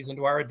in the season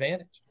to our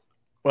advantage.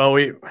 Well,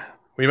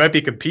 we might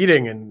be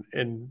competing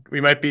and we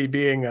might be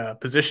being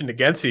positioned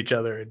against each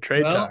other in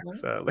trade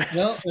talks.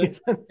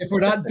 If we're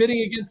not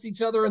bidding against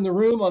each other in the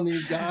room on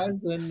these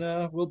guys, then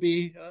we'll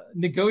be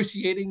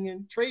negotiating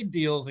and trade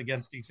deals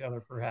against each other,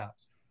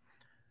 perhaps.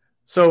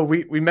 So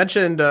we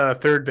mentioned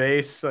third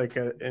base,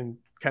 in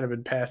kind of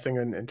in passing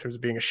in terms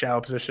of being a shallow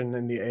position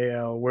in the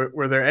AL.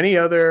 Were there any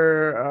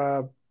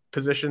other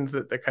positions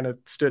that kind of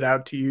stood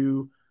out to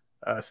you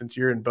since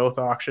you're in both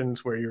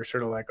auctions where you were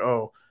sort of like,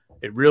 oh,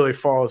 it really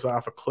falls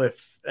off a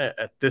cliff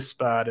at this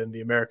spot in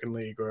the American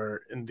League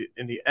or in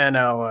the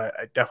NL,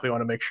 I definitely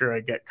want to make sure I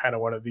get kind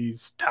of one of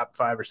these top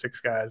 5 or 6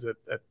 guys at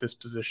this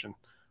position.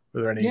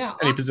 Were there any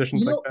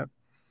positions like that?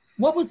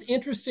 What was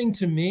interesting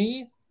to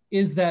me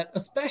is that,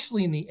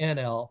 especially in the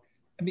NL,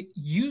 I mean,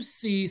 you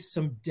see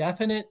some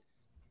definite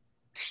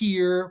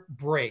tier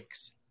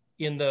breaks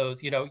in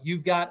those.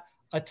 You've got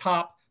a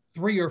top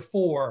 3 or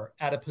 4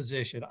 at a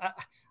position.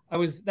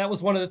 That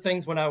was one of the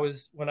things when I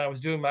was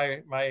doing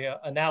my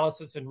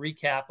analysis and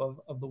recap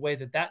of the way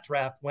that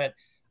draft went.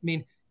 I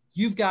mean,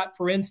 you've got,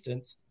 for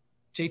instance,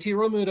 JT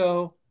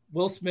Realmuto,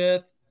 Will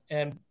Smith,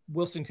 and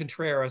Wilson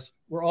Contreras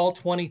were all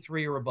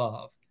 23 or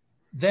above.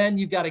 Then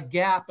you've got a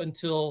gap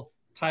until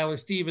Tyler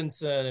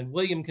Stevenson and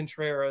William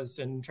Contreras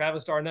and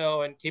Travis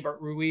d'Arnaud and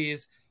Keibert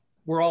Ruiz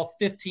were all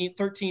 13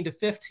 to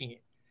 15.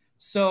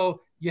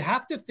 So you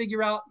have to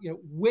figure out,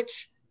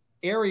 which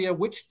area,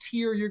 which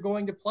tier you're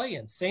going to play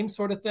in. Same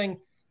sort of thing,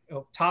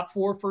 top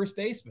 4 first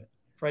basemen,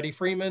 Freddie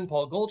Freeman,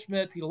 Paul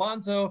Goldschmidt, Pete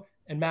Alonso,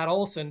 and Matt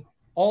Olson,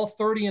 all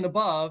 30 and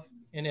above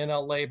in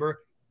NL labor.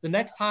 The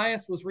next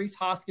highest was Rhys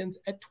Hoskins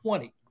at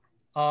 20.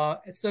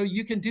 So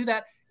you can do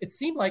that. It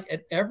seemed like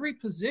at every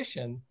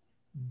position,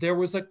 there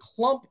was a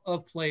clump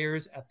of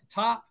players at the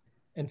top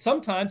and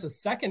sometimes a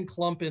second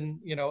clump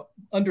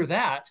under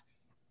that,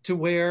 to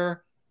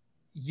where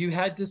you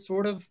had to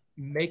sort of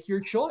make your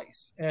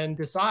choice and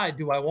decide,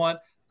 do I want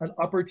an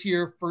upper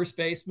tier first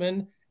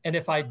baseman? And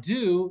if I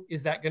do,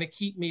 is that going to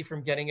keep me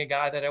from getting a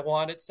guy that I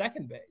want at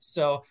second base?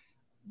 So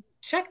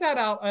check that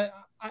out.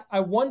 I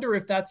wonder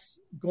if that's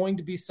going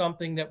to be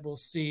something that we'll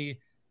see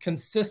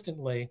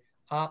consistently.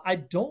 I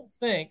don't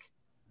think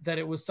that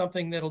it was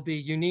something that'll be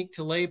unique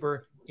to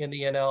labor in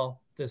the NL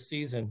this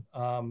season.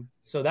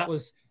 So that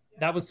was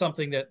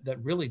something that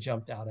really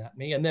jumped out at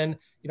me. And then,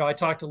 I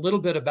talked a little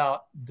bit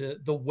about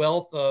the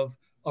wealth of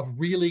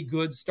really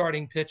good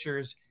starting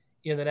pitchers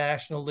in the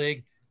National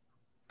League.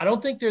 I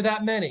don't think there are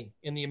that many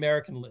in the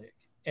American League.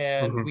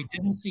 And we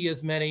didn't see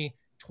as many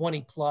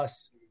 20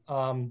 plus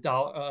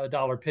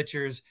dollar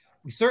pitchers.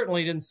 We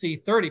certainly didn't see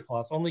 30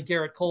 plus. Only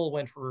Garrett Cole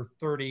went for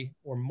 30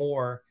 or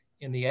more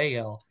in the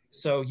AL.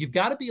 So you've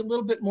got to be a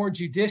little bit more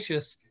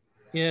judicious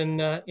in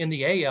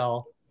the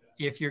AL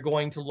if you're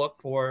going to look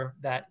for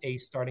that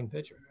ace starting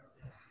pitcher.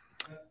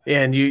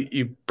 And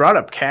you brought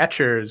up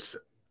catchers.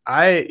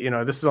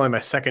 This is only my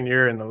second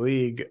year in the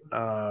league,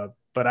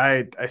 but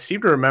I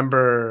seem to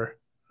remember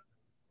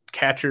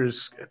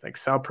catchers like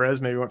Sal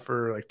Perez maybe went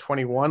for like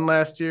 21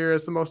 last year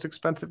as the most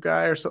expensive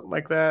guy or something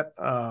like that.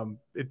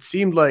 It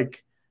seemed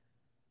like,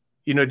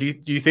 do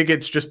you think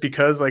it's just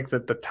because like the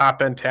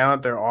top end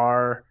talent, there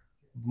are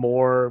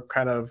more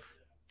kind of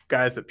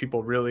guys that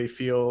people really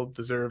feel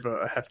deserve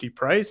a hefty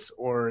price,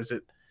 or is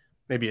it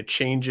maybe a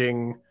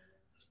changing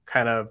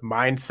kind of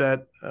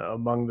mindset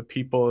among the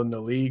people in the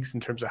leagues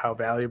in terms of how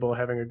valuable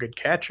having a good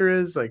catcher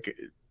is? Like,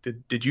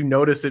 did you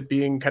notice it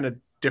being kind of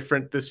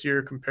different this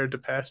year compared to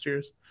past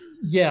years?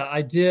 Yeah,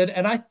 I did.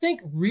 And I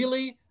think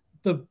really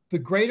the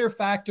greater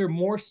factor,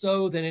 more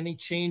so than any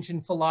change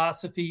in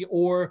philosophy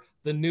or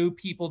the new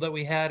people that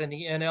we had in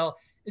the NL,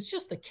 it's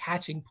just the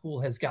catching pool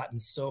has gotten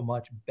so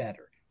much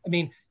better. I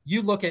mean,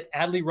 you look at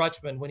Adley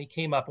Rutschman when he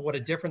came up and what a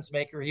difference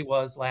maker he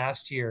was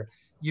last year.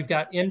 You've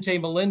got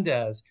MJ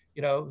Melendez,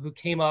 who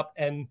came up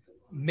and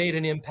made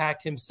an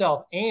impact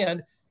himself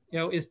and,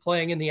 is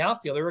playing in the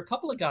outfield. There are a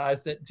couple of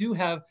guys that do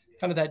have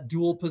kind of that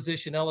dual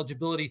position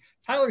eligibility.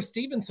 Tyler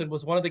Stevenson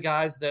was one of the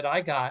guys that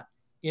I got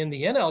in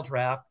the NL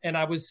draft. And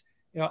I was,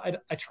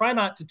 I try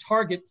not to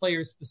target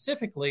players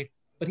specifically,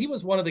 but he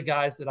was one of the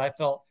guys that I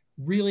felt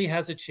really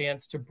has a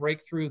chance to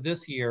break through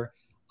this year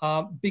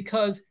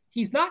because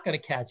he's not going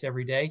to catch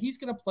every day. He's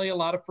going to play a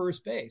lot of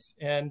first base.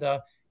 And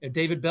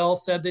David Bell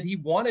said that he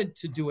wanted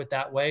to do it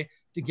that way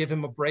to give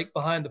him a break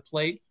behind the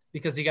plate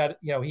because he got,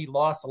 he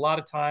lost a lot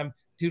of time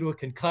due to a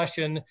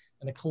concussion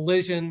and a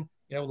collision,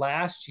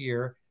 last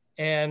year.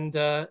 And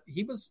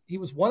he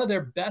was one of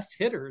their best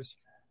hitters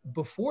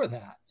before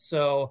that.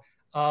 So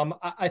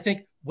I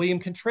think William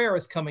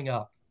Contreras coming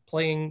up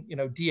playing,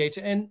 DH.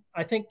 And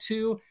I think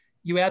too,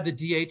 you add the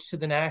DH to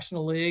the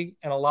National League,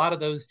 and a lot of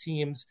those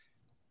teams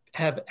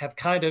have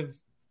kind of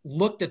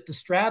looked at the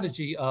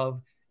strategy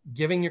of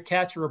giving your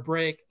catcher a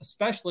break,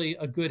 especially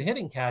a good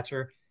hitting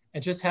catcher,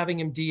 and just having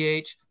him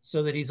DH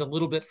so that he's a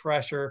little bit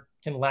fresher,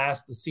 can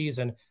last the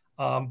season.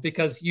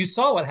 Because you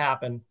saw what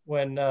happened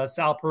when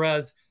Sal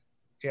Perez,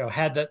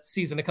 had that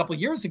season a couple of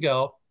years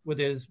ago with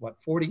his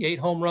 48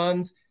 home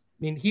runs. I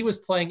mean, he was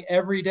playing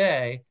every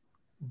day,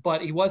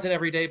 but he wasn't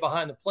every day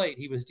behind the plate.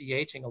 He was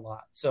DHing a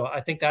lot. So I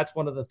think that's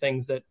one of the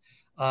things that,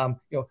 a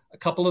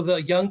couple of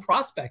the young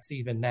prospects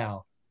even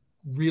now,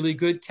 really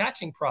good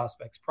catching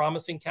prospects,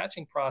 promising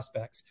catching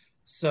prospects.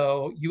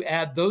 So you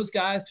add those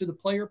guys to the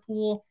player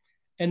pool,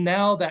 and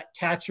now that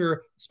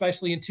catcher,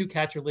 especially in 2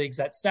 catcher leagues,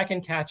 that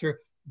second catcher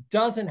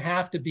doesn't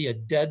have to be a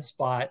dead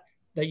spot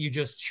that you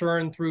just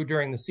churn through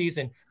during the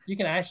season. You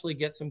can actually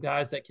get some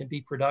guys that can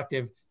be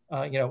productive,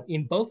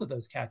 in both of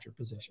those catcher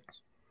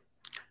positions.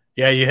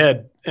 Yeah, you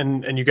had,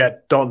 and you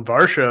got Dalton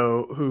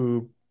Varsho,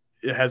 who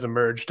has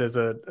emerged as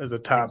a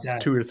top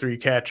Exactly. 2 or 3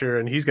 catcher,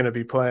 and he's going to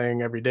be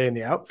playing every day in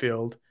the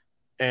outfield.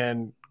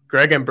 And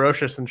Greg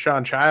Ambrosius and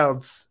Sean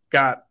Childs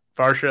got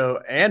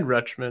Varsho and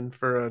Rutschman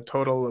for a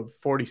total of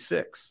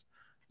 46.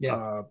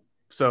 Yeah.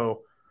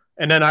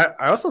 And then I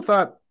also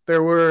thought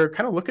there were,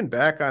 kind of looking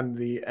back on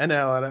the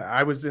NL, and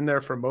I was in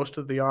there for most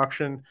of the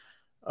auction.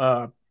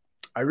 I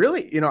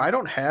really, I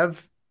don't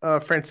have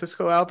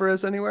Francisco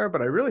Alvarez anywhere,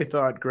 but I really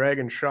thought Greg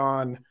and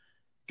Sean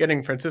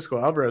getting Francisco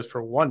Alvarez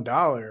for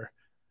 $1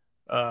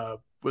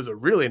 was a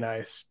really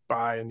nice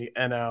buy in the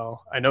NL.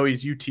 I know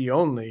he's UT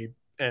only,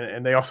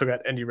 and they also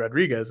got Endy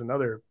Rodriguez,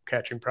 another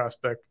catching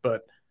prospect.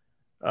 But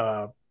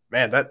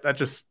man, that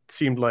just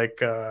seemed like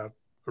a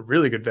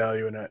really good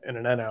value in an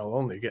NL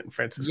only, getting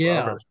Francisco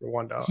Alvarez for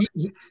 $1.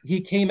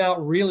 He came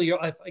out really,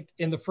 I think,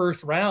 in the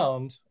first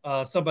round.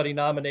 Somebody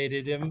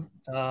nominated him.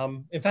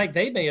 In fact,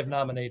 they may have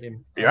nominated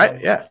him.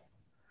 Right? Yeah.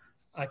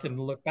 I can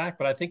look back,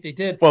 but I think they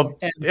did. Well,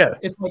 and yeah,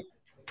 it's like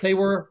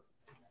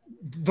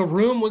the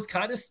room was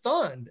kind of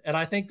stunned, and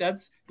I think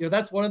that's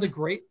one of the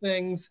great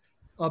things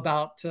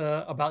about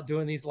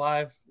doing these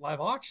live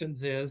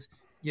auctions is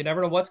you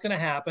never know what's going to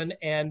happen,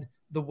 and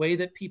the way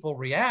that people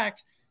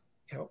react.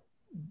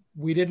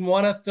 We didn't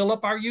want to fill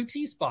up our UT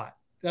spot.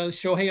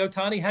 Shohei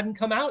Ohtani hadn't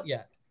come out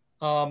yet,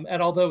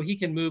 and although he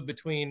can move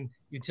between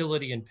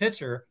utility and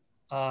pitcher,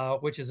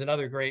 which is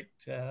another great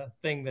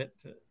thing that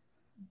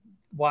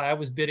why I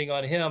was bidding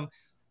on him,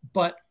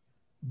 but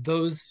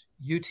those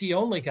UT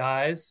only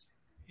guys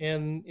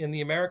in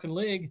the American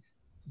League,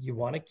 you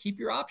want to keep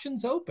your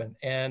options open.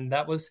 And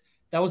that was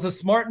a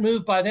smart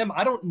move by them.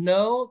 I don't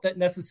know that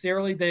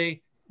necessarily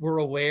they were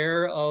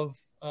aware of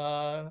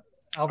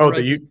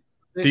Alvarez.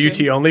 The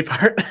UT only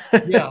part.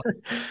 Yeah.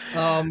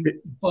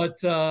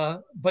 But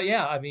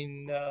yeah, I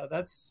mean,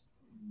 that's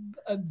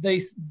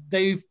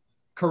they've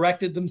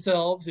corrected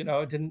themselves,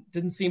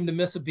 didn't seem to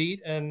miss a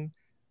beat and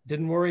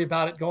didn't worry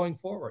about it going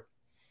forward.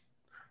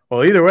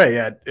 Well, either way,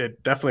 yeah,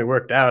 it definitely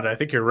worked out. I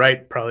think you're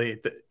right. Probably,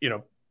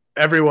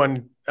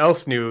 everyone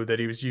else knew that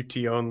he was UT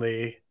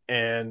only,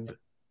 and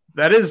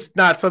that is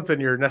not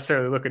something you're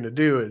necessarily looking to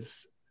do.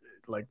 Is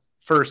like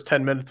first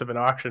 10 minutes of an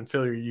auction,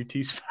 fill your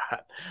UT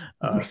spot.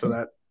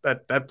 So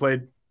that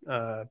played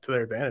to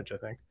their advantage, I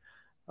think.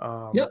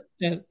 Yep,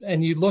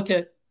 and you look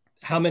at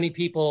how many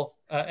people,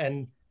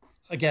 and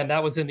again,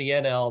 that was in the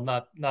NL,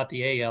 not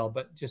the AL,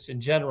 but just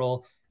in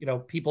general,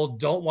 people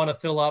don't want to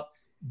fill up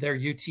their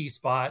UT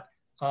spot.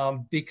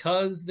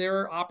 Because there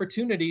are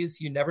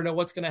opportunities. You never know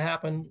what's going to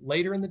happen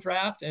later in the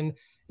draft. And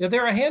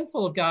there are a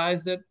handful of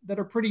guys that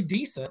are pretty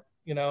decent,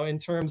 in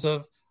terms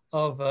of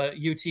UT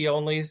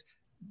onlys,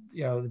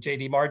 the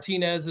JD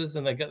Martinez's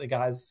and the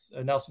guys,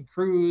 Nelson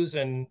Cruz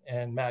and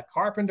Matt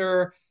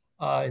Carpenter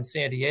in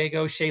San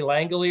Diego. Shea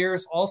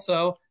Langoliers,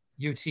 also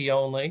UT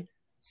only.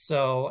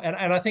 So,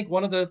 and I think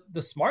one of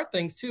the smart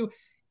things too,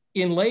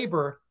 in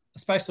labor,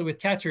 especially with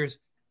catchers,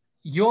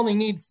 you only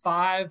need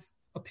 5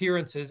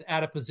 appearances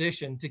at a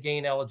position to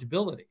gain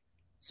eligibility.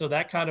 So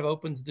that kind of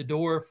opens the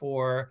door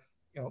for,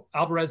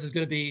 Alvarez is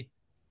going to be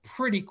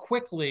pretty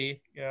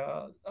quickly,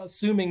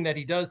 assuming that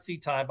he does see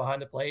time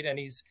behind the plate and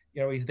he's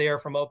there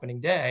from opening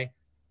day,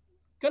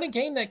 going to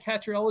gain that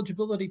catcher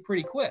eligibility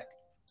pretty quick.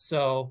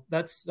 So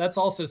that's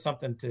also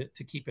something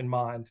to keep in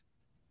mind.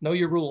 Know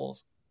your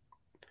rules.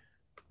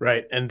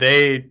 Right. And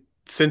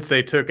since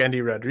they took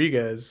Endy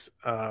Rodriguez,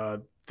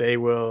 they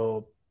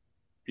will,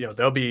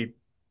 they'll be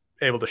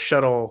able to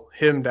shuttle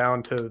him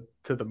down to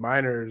the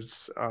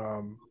minors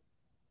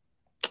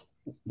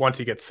once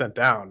he gets sent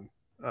down.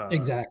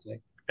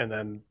 Exactly. And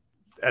then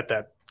at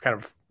that kind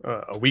of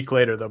a week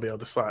later, they'll be able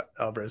to slot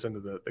Alvarez into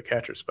the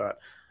catcher spot.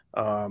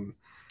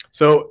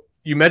 So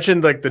you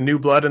mentioned like the new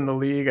blood in the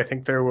league. I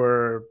think there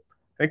were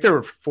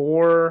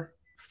 4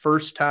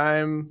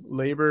 first-time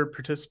labor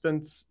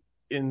participants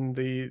in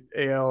the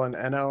AL and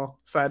NL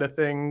side of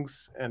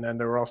things. And then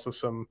there were also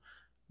some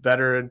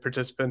veteran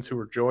participants who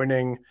were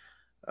joining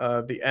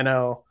the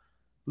NL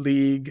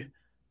league,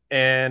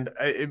 and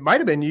it might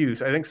have been you.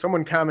 I think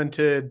someone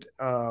commented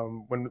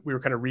when we were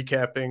kind of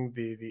recapping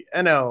the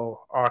NL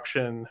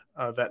auction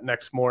that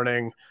next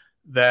morning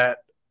that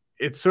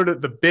it's sort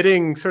of the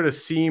bidding sort of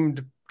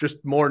seemed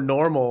just more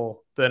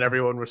normal than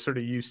everyone was sort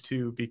of used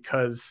to,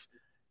 because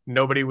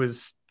nobody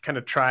was kind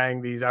of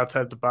trying these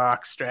outside the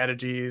box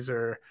strategies,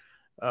 or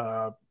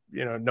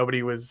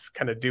nobody was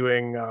kind of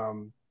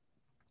doing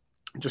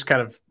just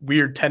kind of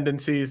weird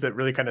tendencies that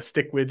really kind of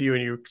stick with you,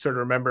 and you sort of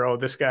remember, oh,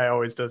 this guy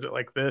always does it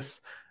like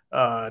this.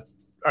 Are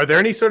there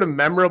any sort of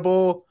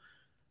memorable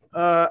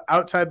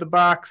outside the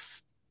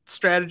box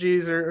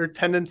strategies or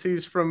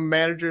tendencies from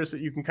managers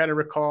that you can kind of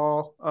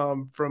recall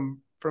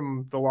from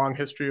the long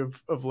history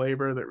of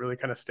labor that really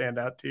kind of stand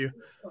out to you?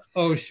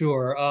 Oh,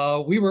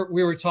 sure. We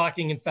were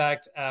talking, in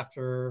fact,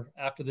 after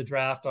the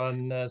draft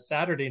on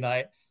Saturday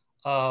night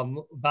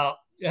about,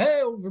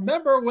 hey,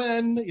 remember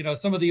when,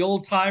 some of the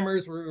old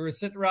timers were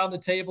sitting around the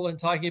table and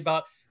talking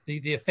about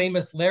the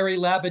famous Larry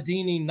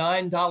Labadini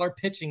 $9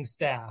 pitching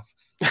staff,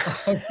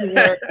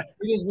 where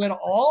he just went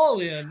all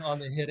in on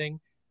the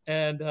hitting.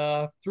 and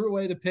threw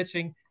away the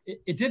pitching.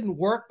 It didn't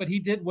work, but he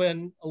did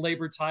win a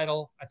labor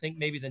title, I think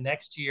maybe the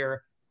next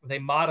year with a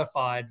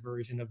modified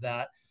version of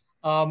that.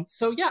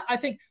 So yeah, I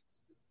think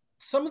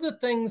some of the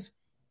things,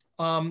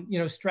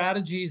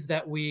 strategies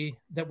that we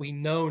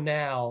know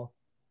now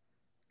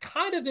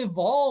kind of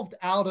evolved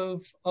out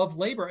of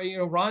labor.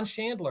 Ron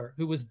Chandler,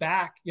 who was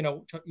back,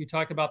 you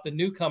talk about the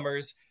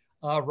newcomers.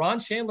 Ron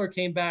Chandler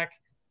came back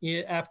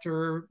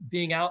after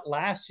being out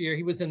last year.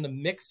 He was in the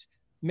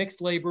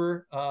mixed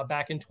labor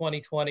back in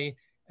 2020,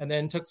 and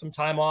then took some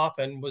time off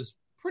and was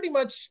pretty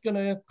much going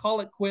to call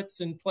it quits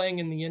and playing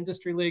in the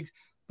industry leagues.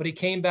 But he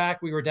came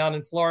back. We were down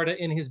in Florida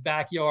in his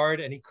backyard,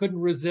 and he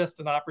couldn't resist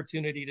an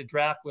opportunity to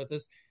draft with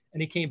us.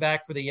 And he came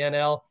back for the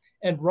NL.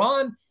 And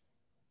Ron,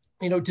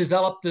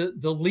 developed the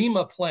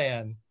Lima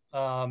plan.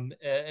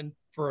 And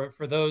for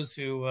those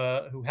who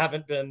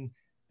haven't been,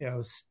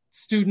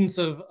 students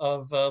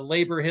of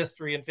labor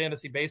history and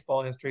fantasy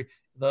baseball history,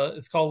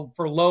 it's called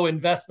For Low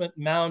Investment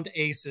Mound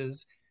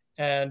Aces.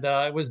 And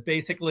it was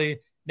basically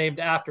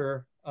named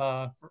after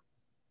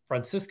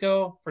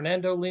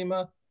Fernando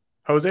Lima.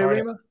 Jose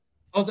Lima?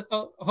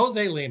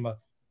 Jose Lima.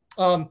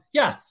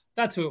 Yes,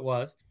 that's who it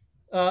was.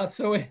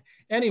 So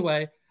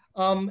anyway,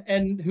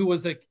 and who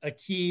was a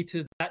key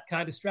to that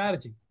kind of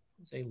strategy,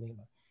 Jose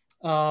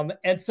Lima.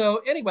 And so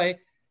anyway,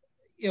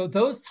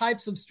 those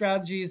types of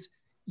strategies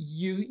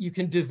you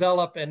can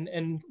develop,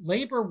 and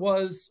labor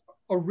was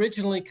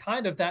originally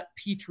kind of that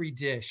petri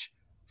dish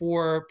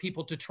for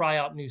people to try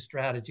out new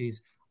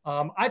strategies.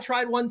 I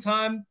tried one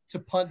time to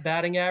punt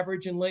batting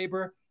average in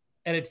labor,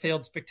 and it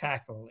failed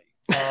spectacularly.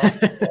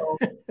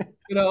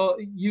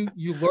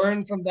 You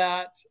learn from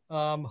that.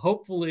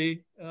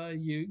 Hopefully,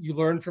 you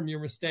learn from your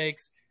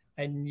mistakes,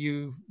 and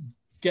you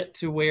get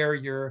to where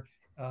you're,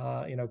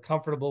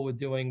 comfortable with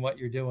doing what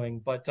you're doing.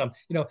 But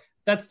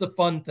that's the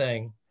fun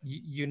thing.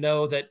 You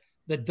know that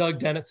Doug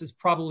Dennis is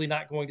probably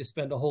not going to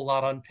spend a whole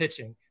lot on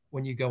pitching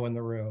when you go in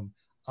the room.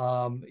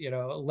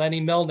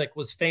 Lenny Melnick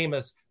was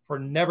famous for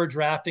never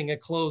drafting a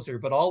closer,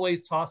 but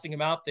always tossing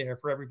him out there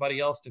for everybody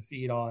else to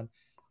feed on.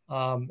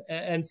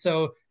 And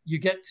so you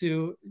get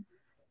to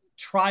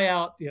try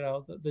out,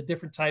 the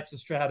different types of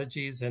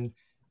strategies, and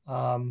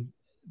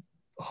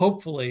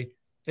hopefully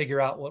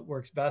figure out what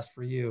works best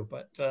for you.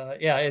 But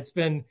it's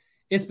been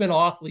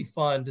awfully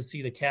fun to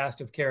see the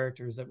cast of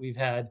characters that we've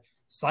had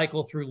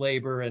cycle through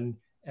labor and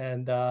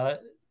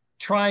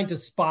trying to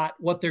spot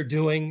what they're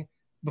doing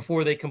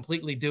before they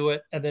completely do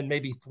it, and then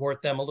maybe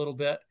thwart them a little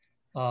bit.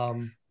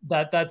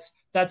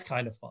 That's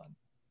kind of fun.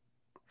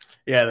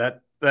 Yeah,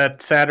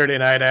 that Saturday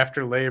night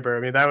after labor, I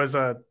mean, that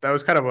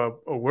was kind of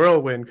a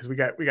whirlwind, because we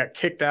got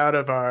kicked out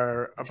of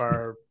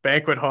our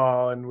banquet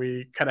hall, and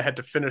we kind of had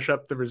to finish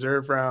up the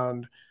reserve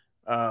round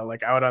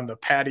out on the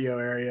patio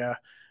area,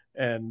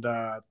 and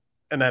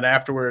then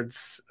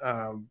afterwards,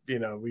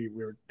 we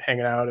were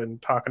hanging out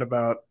and talking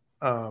about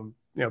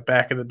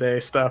back in the day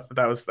stuff.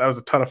 That was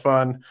a ton of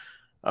fun.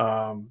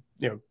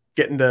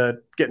 Getting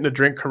to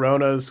drink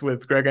Coronas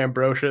with Greg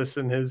Ambrosius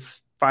in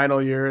his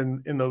final year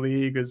in the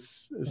league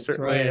is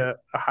certainly right.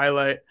 a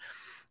highlight.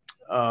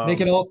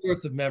 Making all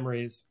sorts of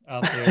memories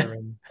out there,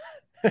 and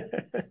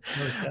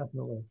most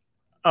definitely.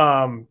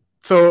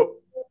 So,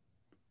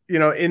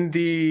 in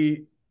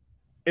the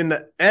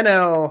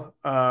NL,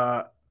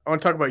 I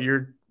want to talk about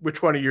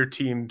which one of your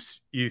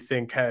teams you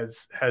think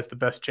has the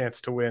best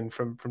chance to win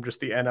from just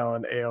the NL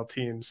and AL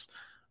teams.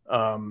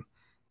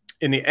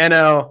 In the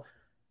NL,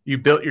 you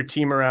built your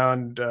team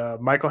around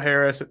Michael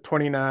Harris at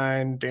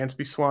 29,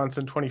 Dansby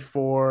Swanson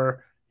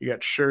 24. You got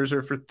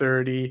Scherzer for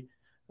 30.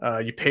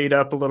 You paid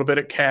up a little bit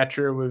at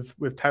catcher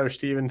with Tyler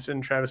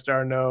Stevenson, Travis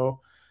d'Arnaud,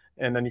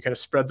 and then you kind of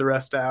spread the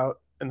rest out.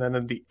 And then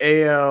in the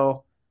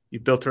AL, you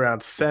built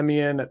around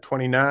Semien at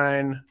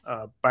 29,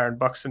 Byron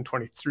Buxton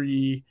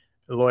 23,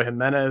 Eloy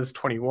Jimenez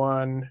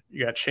 21.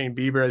 You got Shane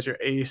Bieber as your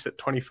ace at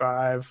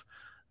 25.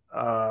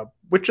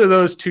 Which of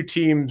those two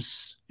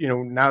teams,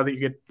 now that you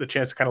get the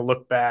chance to kind of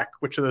look back,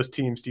 which of those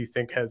teams do you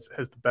think has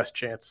the best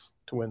chance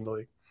to win the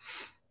league?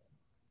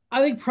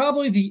 I think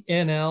probably the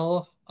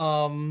NL,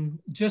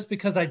 just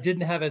because I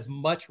didn't have as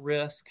much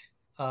risk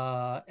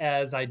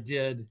as I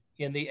did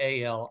in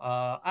the AL.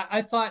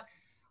 I thought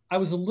I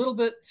was a little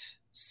bit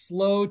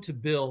slow to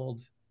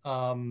build,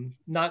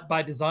 not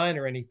by design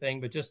or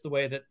anything, but just the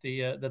way that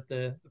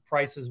the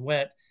prices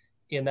went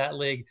in that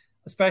league,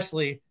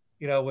 especially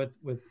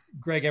with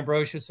Greg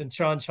Ambrosius and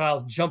Sean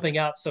Childs jumping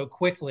out so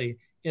quickly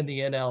in the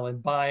NL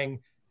and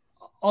buying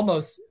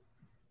almost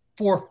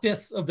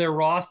 4/5 of their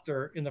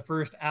roster in the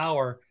first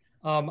hour.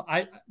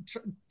 I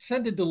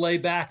tended to lay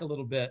back a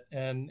little bit,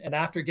 and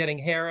after getting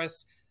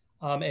Harris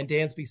and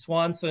Dansby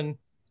Swanson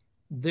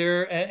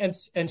there, and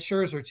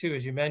Scherzer too,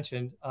 as you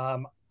mentioned,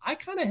 I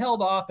kind of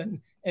held off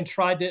and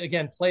tried to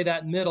again play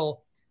that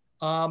middle.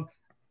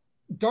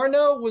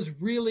 d'Arnaud was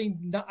really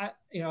not,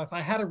 if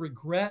I had a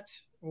regret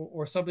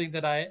or something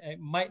that I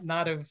might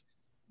not have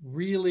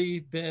really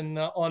been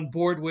on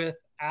board with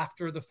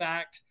after the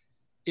fact,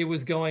 it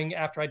was going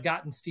after I'd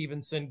gotten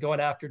Stevenson, going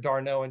after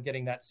d'Arnaud and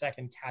getting that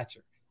second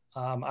catcher.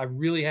 I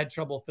really had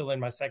trouble filling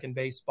my second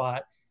base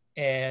spot,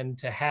 and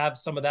to have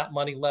some of that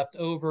money left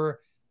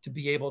over to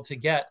be able to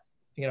get,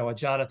 a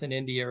Jonathan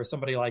India or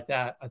somebody like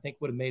that, I think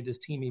would have made this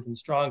team even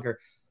stronger.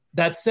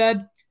 That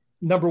said,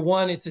 number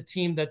one, it's a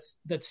team that's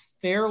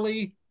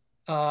fairly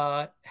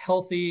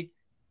healthy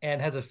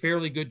and has a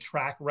fairly good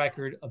track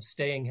record of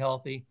staying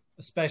healthy,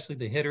 especially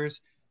the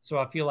hitters. So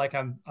I feel like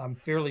I'm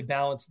fairly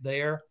balanced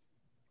there.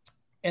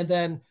 And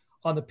then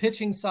on the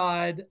pitching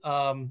side,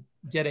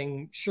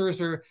 getting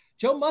Scherzer,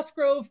 Joe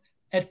Musgrove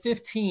at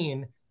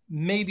 15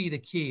 may be the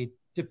key,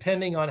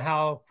 depending on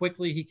how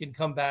quickly he can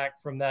come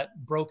back from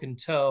that broken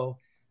toe.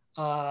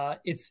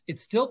 It's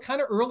still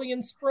kind of early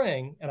in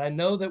spring, and I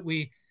know that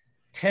we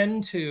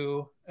tend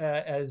to,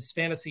 as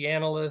fantasy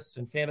analysts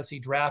and fantasy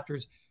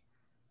drafters,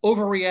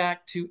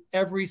 overreact to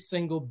every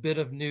single bit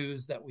of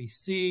news that we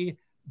see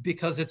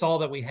because it's all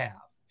that we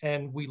have.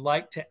 And we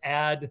like to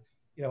add,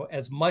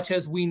 as much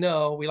as we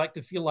know, we like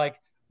to feel like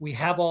we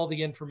have all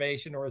the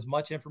information or as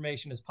much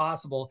information as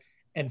possible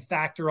and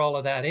factor all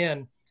of that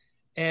in.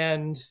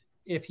 And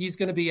if he's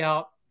going to be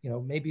out,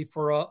 maybe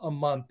for a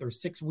month or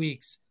 6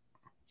 weeks,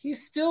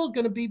 he's still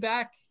going to be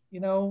back,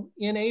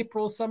 in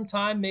April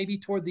sometime, maybe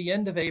toward the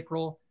end of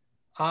April.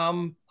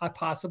 I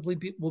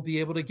possibly will be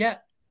able to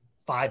get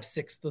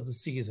 5/6 of the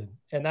season.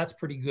 And that's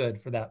pretty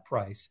good for that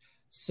price.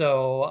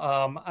 So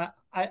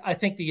I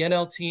think the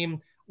NL team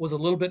was a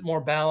little bit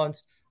more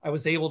balanced. I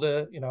was able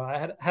to,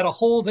 I had a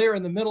hole there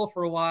in the middle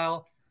for a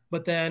while,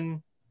 but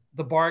then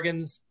the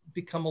bargains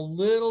become a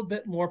little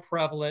bit more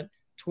prevalent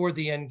toward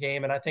the end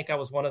game. And I think I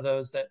was one of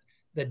those that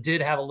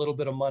did have a little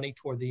bit of money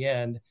toward the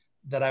end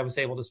that I was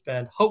able to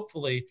spend,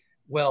 hopefully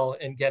well,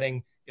 in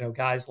getting,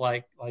 guys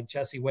like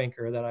Jesse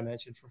Winker that I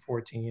mentioned for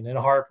 14, and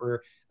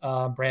Harper,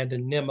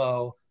 Brandon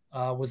Nimmo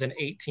was an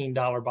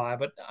 $18 buy,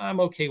 but I'm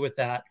okay with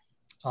that.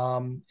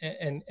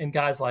 And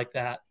guys like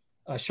that,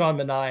 Sean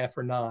Manaea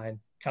for 9,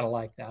 kind of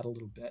like that a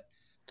little bit.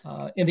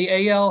 In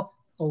the AL,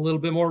 a little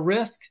bit more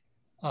risk.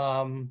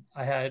 I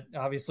had,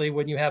 obviously,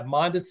 when you have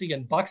Mondesi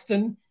and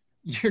Buxton,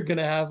 you're going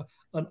to have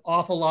an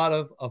awful lot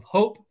of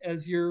hope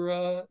as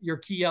your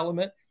key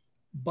element.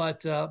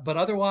 But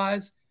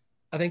otherwise,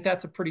 I think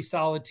that's a pretty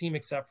solid team,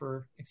 except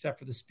for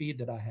the speed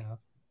that I have.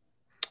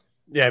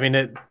 Yeah, I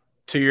mean,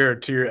 to your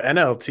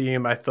NL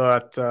team, I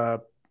thought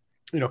Camilo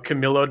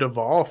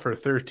Doval for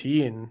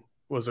 13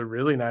 was a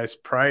really nice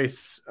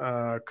price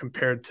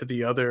compared to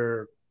the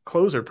other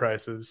closer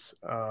prices,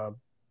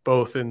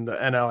 both in the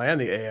NL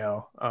and the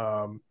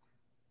AL.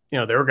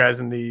 There were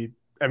guys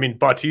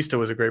Bautista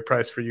was a great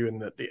price for you in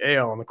the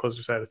AL on the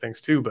closer side of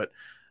things too, but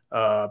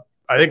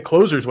I think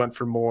closers went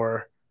for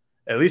more,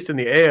 at least in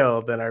the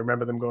AL, than I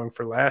remember them going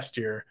for last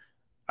year.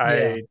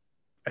 Yeah.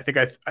 I think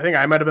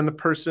I might have been the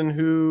person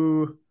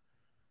who,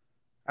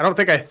 I don't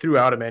think I threw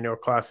out Emmanuel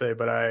Clase,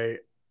 but I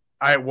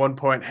at one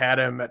point had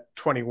him at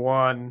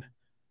 21,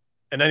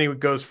 and then he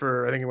goes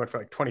for, I think he went for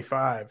like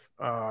 25.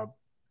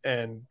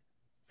 And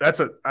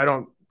I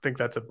don't think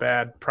that's a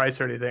bad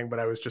price or anything, but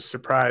I was just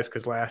surprised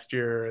because last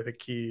year I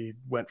think he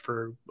went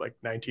for like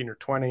 19 or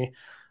 20.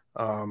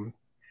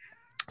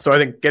 So I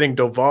think getting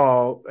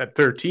Doval at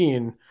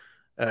 13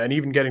 and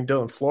even getting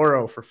Dylan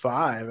Floro for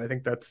 5, I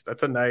think that's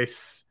a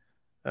nice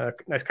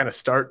kind of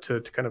start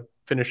to kind of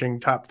finishing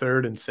top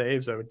third in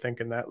saves, I would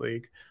think, in that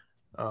league.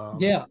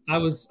 Yeah, I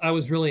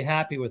was really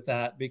happy with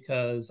that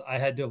because I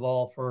had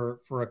Doval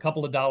for a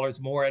couple of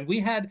dollars more, and we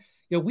had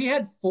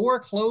 4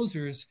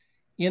 closers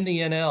in the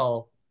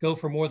NL go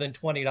for more than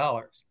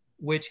 $20,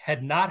 which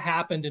had not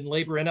happened in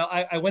Labor NL.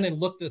 I went and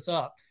looked this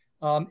up.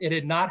 It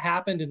had not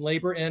happened in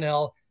Labor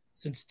NL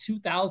since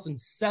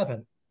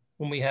 2007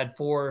 when we had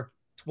 4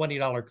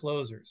 $20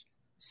 closers.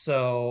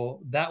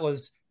 So that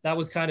was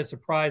kind of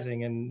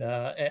surprising, and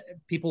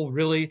people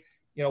really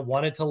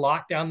wanted to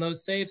lock down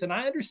those saves, and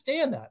I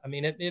understand that. I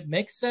mean, it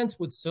makes sense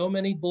with so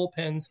many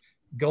bullpens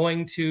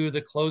going to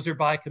the closer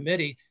by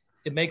committee.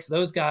 It makes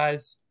those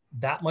guys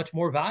that much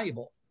more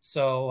valuable.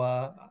 So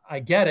I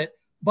get it.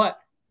 But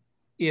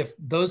if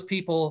those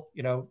people,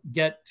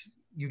 get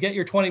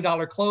your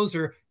 $20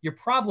 closer, you're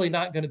probably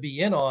not going to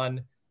be in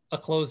on a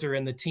closer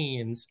in the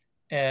teens.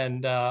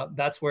 And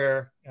that's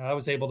where I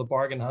was able to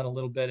bargain hunt a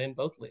little bit in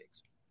both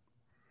leagues.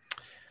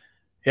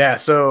 Yeah.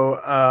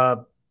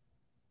 So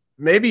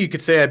maybe you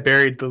could say I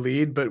buried the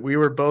lead, but we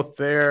were both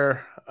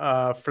there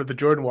for the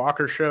Jordan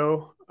Walker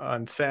show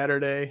on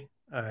Saturday.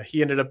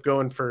 He ended up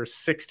going for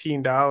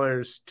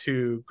 $16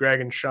 to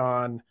Greg and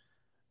Sean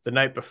the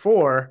night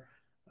before.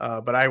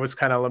 But I was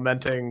kind of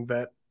lamenting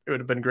that it would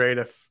have been great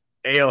if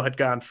AL had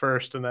gone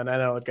first and then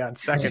NL had gone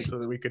second, so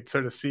that we could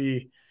sort of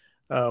see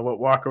what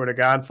Walker would have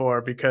gone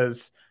for,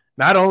 because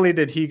not only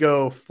did he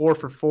go 4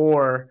 for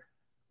 4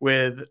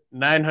 with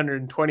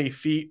 920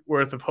 feet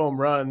worth of home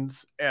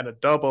runs and a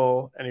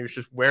double, and he was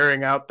just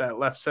wearing out that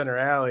left center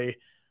alley,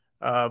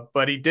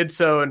 but he did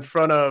so in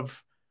front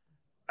of,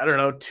 I don't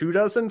know,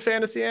 24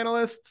 fantasy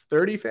analysts,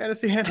 30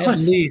 fantasy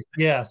analysts. At least,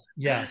 yes.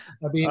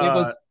 I mean,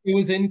 it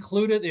was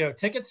included.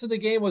 Tickets to the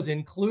game was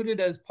included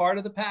as part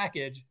of the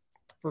package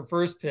for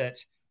first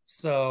pitch.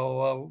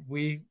 So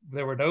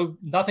there were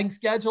nothing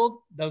scheduled,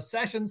 no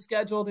sessions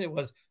scheduled. It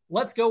was,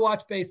 let's go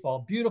watch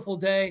baseball. Beautiful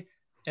day.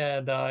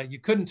 And you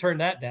couldn't turn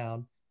that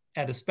down.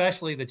 And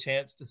especially the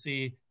chance to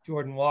see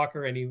Jordan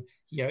Walker. And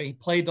he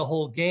played the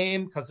whole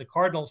game because the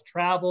Cardinals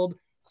traveled.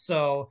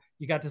 So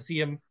you got to see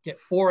him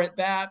get 4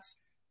 at-bats.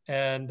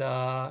 And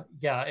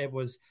it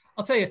was,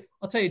 I'll tell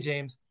you,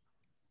 James,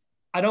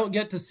 I don't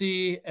get to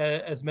see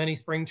as many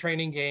spring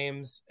training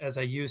games as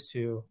I used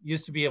to.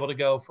 Used to be able to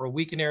go for a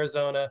week in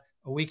Arizona,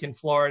 a week in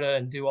Florida,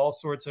 and do all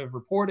sorts of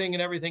reporting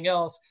and everything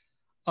else.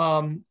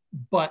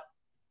 But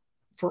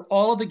for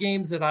all of the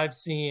games that I've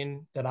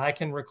seen that I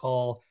can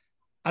recall,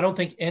 I don't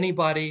think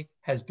anybody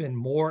has been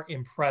more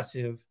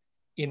impressive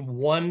in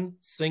one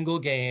single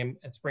game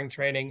at spring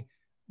training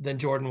than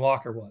Jordan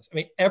Walker was. I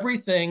mean,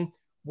 everything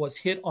was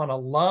hit on a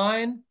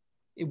line.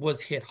 It was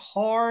hit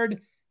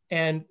hard.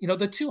 And,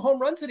 the 2 home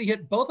runs that he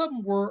hit, both of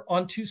them were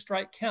on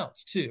 2-strike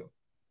counts too.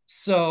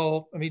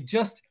 So, I mean,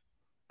 just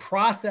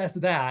process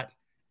that.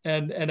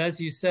 And as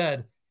you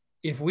said,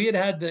 if we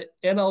had the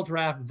NL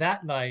draft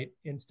that night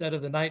instead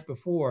of the night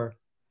before,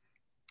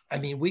 I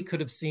mean, we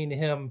could have seen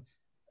him.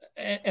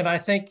 And I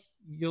think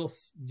you'll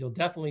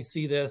definitely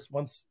see this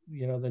once,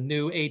 the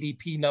new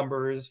ADP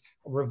numbers,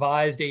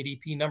 revised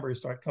ADP numbers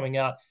start coming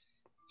out.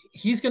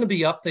 He's going to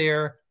be up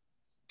there,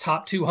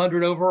 top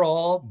 200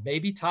 overall,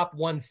 maybe top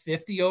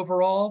 150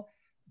 overall,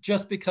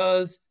 just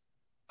because,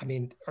 I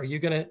mean, are you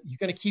going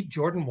to keep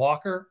Jordan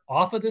Walker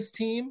off of this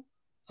team?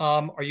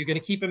 Are you going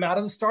to keep him out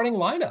of the starting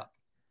lineup?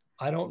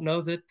 I don't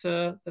know that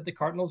the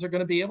Cardinals are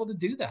going to be able to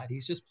do that.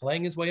 He's just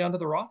playing his way onto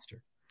the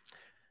roster.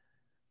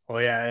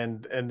 Well, yeah.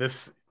 And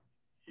this,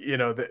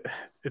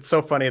 it's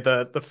so funny.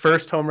 The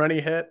first home run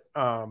he hit,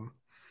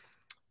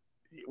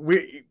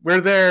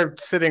 we're there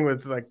sitting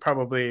with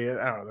probably,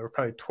 I don't know, there were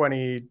probably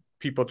 20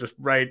 people just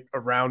right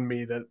around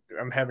me that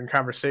I'm having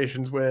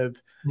conversations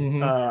with.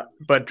 Mm-hmm.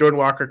 But Jordan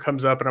Walker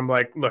comes up and I'm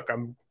like, look,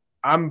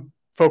 I'm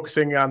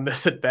focusing on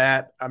this at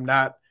bat. I'm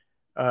not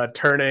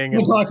turning.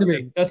 Don't talk to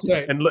me. That's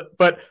right.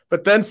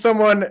 But then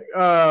someone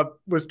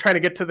was trying to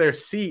get to their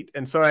seat.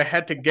 And so I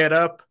had to get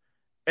up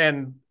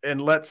and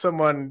let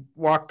someone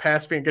walk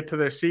past me and get to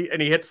their seat.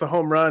 And he hits the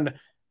home run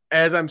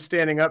as I'm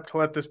standing up to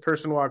let this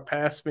person walk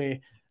past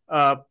me.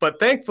 But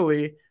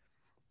thankfully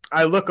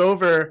I look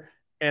over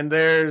and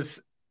there's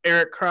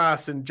Eric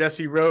Cross and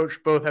Jesse Roche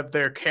both have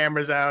their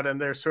cameras out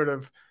and they're sort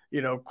of,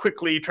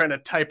 quickly trying to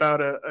type out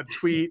a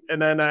tweet.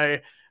 And then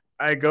I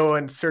go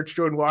and search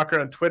Jordan Walker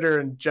on Twitter,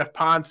 and Jeff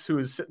Ponce, who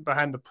is sitting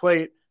behind the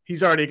plate,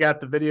 he's already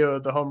got the video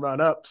of the home run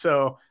up.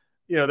 So,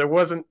 there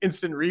wasn't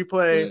instant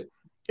replay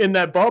in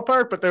that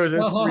ballpark, but there was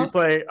instant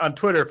replay on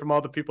Twitter from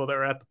all the people that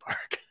were at the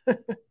park.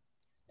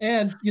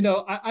 And,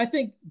 I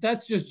think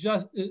that's just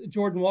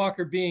Jordan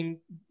Walker being,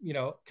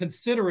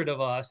 considerate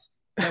of us,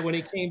 that when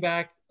he came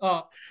back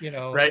up,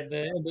 right.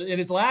 in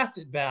his last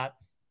at bat,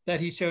 that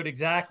he showed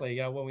exactly,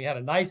 when we had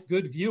a nice,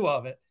 good view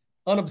of it,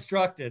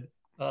 unobstructed,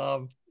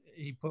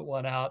 he put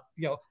one out,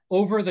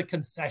 over the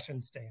concession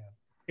stand.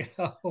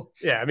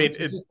 Yeah, I mean, it's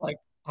just like,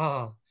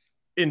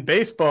 in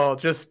baseball,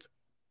 thank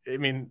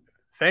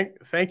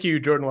you,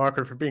 Jordan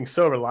Walker, for being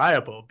so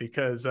reliable,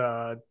 because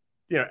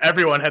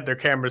everyone had their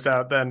cameras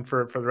out then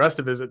for the rest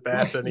of his at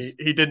bats, right. And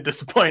he didn't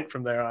disappoint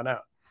from there on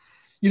out.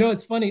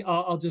 It's funny.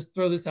 I'll just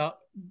throw this out.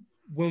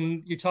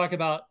 When you talk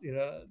about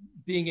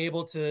being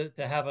able to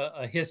have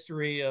a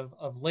history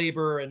of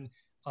labor and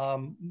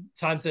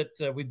times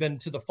that we've been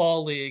to the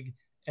fall league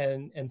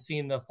and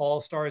seen the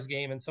Fall Stars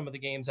game and some of the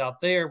games out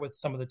there with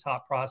some of the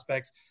top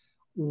prospects,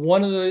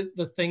 one of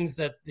the things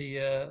that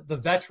the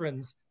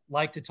veterans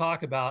like to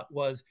talk about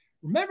was,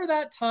 remember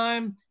that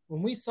time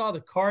when we saw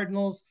the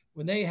Cardinals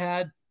when they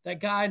had that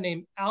guy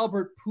named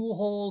Albert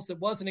Pujols that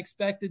wasn't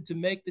expected to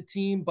make the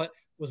team but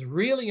was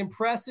really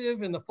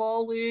impressive in the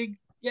fall league?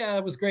 Yeah,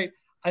 it was great.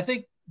 I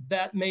think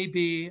that may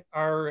be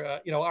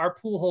our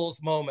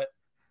Pujols moment,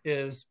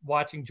 is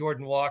watching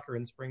Jordan Walker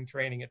in spring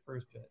training at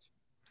first pitch.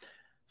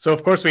 So,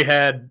 of course, we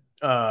had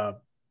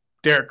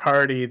Derek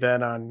Carty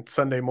then on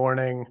Sunday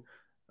morning,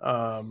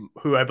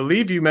 who I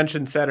believe you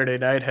mentioned Saturday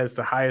night has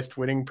the highest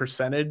winning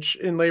percentage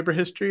in labor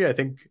history. I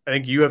think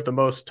you have the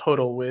most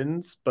total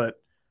wins,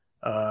 but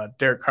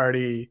Derek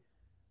Carty,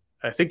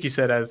 I think you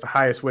said, has the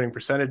highest winning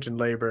percentage in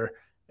labor.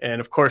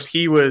 And, of course,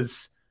 he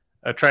was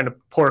trying to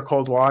pour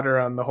cold water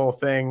on the whole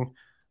thing,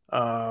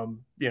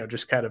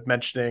 just kind of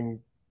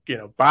mentioning,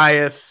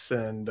 bias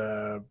and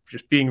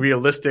just being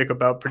realistic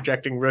about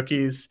projecting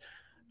rookies.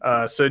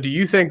 So do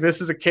you think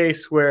this is a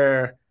case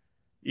where,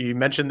 you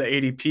mentioned the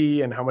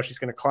ADP and how much he's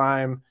going to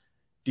climb?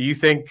 Do you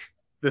think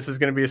this is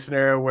going to be a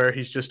scenario where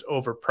he's just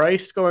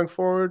overpriced going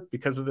forward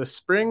because of this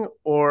spring,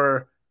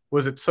 or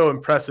was it so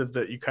impressive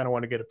that you kind of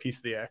want to get a piece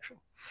of the action?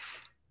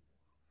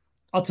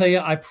 I'll tell you,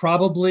 I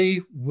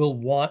probably will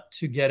want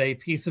to get a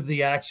piece of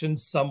the action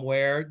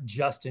somewhere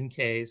just in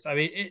case. I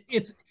mean,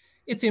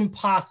 it's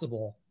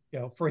impossible,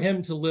 for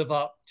him to live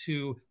up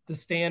to the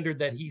standard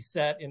that he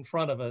set in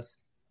front of us,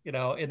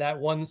 in that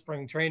one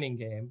spring training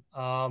game.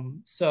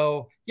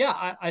 So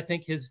yeah, I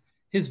think his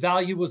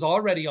value was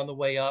already on the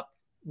way up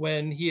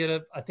when he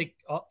had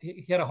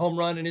he had a home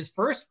run in his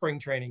first spring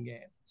training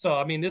game. So,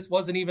 I mean, this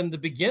wasn't even the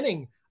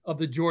beginning of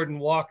the Jordan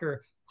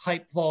Walker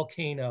hype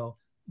volcano,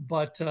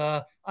 but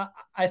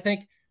I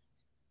think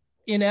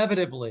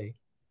inevitably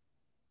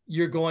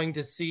you're going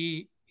to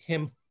see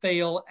him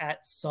fail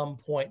at some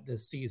point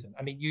this season.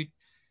 I mean,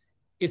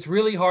 it's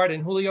really hard,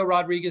 and Julio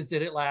Rodriguez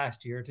did it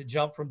last year, to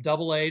jump from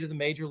AA to the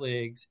major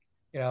leagues,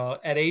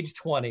 at age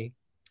 20.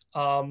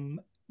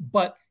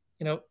 But,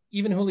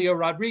 even Julio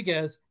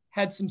Rodriguez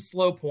had some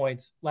slow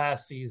points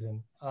last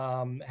season,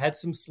 had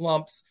some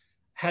slumps,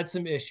 had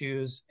some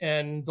issues,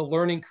 and the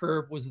learning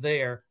curve was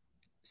there.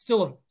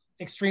 Still an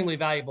extremely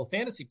valuable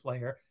fantasy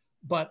player,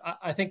 but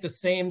I think the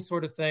same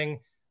sort of thing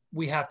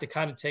we have to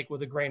kind of take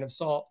with a grain of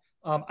salt.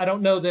 I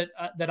don't know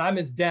that I'm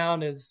as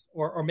down as,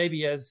 or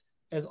maybe as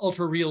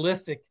ultra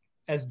realistic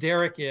as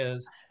Derek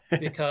is,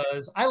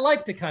 because I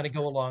like to kind of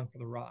go along for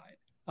the ride.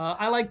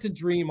 I like to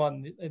dream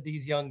on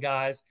these young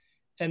guys.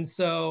 And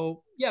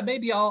so, yeah,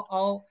 maybe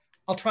I'll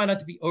try not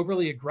to be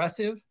overly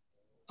aggressive.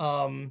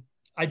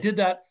 I did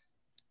that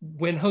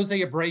when Jose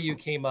Abreu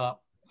came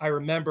up. I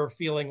remember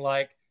feeling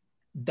like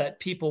that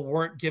people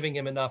weren't giving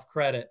him enough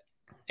credit,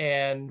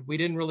 and we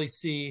didn't really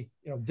see,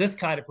 this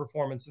kind of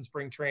performance in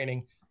spring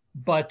training.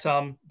 But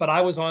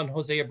I was on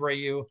Jose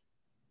Abreu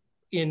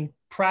in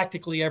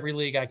practically every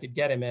league I could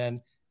get him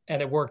in,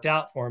 and it worked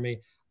out for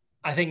me.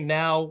 I think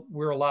now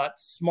we're a lot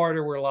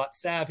smarter, we're a lot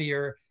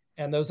savvier,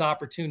 and those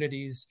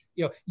opportunities,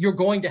 you're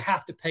going to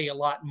have to pay a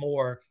lot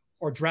more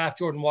or draft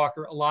Jordan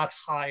Walker a lot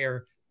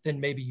higher than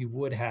maybe you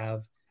would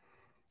have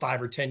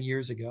 5 or 10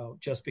 years ago,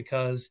 just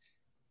because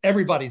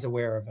everybody's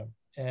aware of him.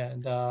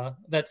 And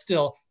that's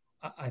still,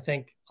 I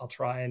think I'll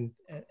try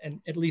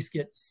and at least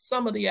get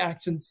some of the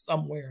action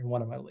somewhere in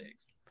one of my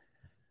leagues.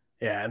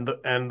 Yeah,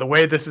 and the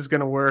way this is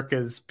going to work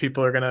is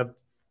people are going to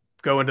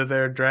go into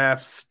their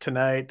drafts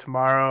tonight,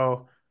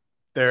 tomorrow.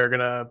 They're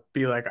going to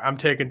be like, I'm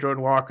taking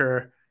Jordan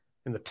Walker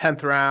in the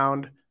 10th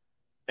round,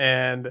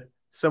 and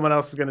someone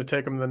else is going to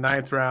take him in the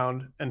 9th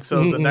round. And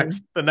so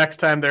the next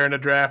time they're in a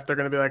draft, they're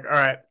going to be like, all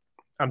right,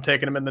 I'm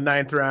taking him in the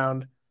 9th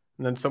round.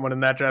 And then someone in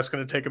that draft is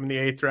going to take him in the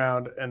 8th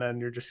round. And then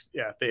you're just,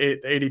 the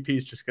ADP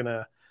is just going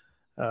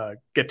to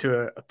get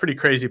to a pretty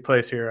crazy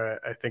place here,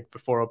 I think,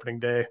 before opening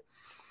day.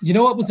 You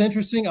know what was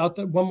interesting?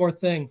 One more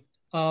thing.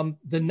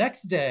 The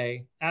next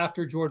day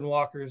after Jordan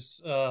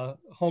Walker's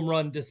home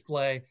run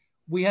display,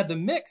 we had the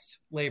mixed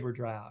labor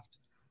draft,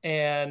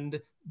 and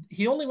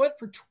he only went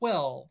for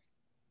 12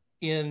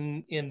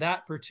 in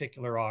that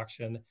particular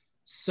auction.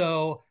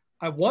 So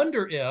I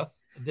wonder if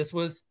this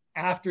was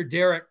after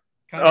Derek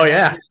kind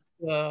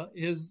of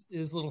his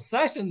little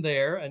session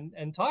there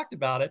and talked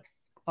about it.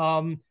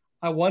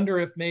 I wonder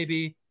if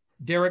maybe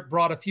Derek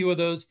brought a few of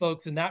those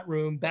folks in that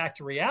room back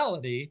to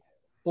reality,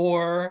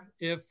 or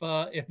if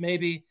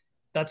maybe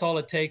that's all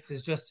it takes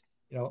is just,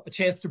 a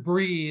chance to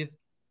breathe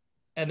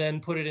and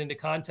then put it into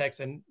context.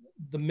 And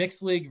the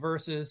mixed league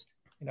versus,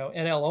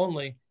 NL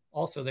only,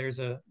 also there's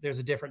a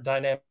different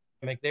dynamic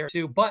there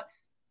too, but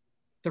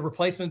the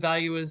replacement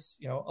value is,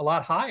 a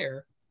lot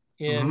higher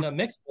in a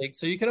mixed league.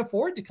 So you can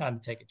afford to kind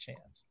of take a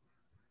chance.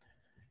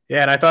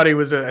 Yeah. And I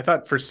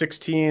thought for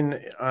 16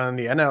 on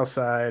the NL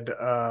side,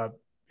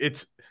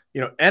 it's,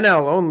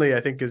 NL only,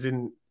 I think, is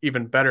in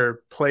even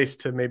better place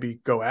to maybe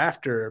go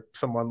after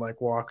someone like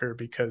Walker,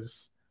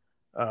 because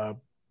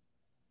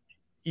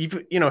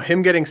even,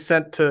 him getting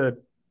sent to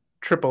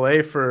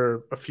AAA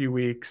for a few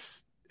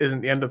weeks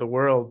isn't the end of the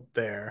world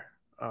there,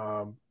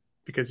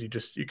 because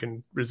you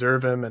can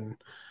reserve him, and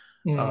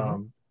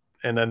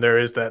then there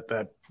is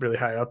that really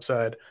high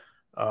upside,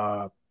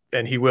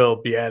 and he will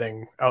be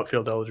adding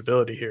outfield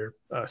eligibility here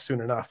soon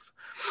enough.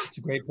 That's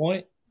a great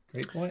point.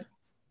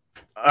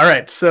 All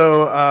right,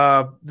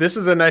 so this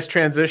is a nice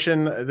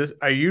transition.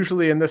 I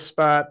usually in this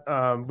spot,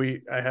 I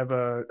have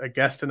a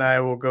guest and I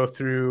will go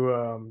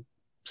through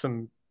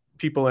some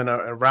people in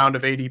a round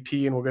of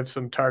ADP, and we'll give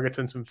some targets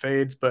and some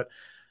fades. But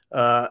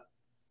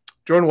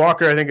Jordan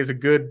Walker, I think, is a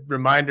good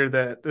reminder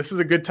that this is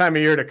a good time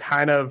of year to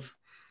kind of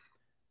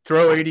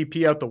throw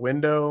ADP out the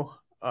window.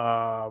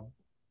 I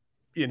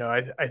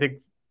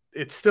think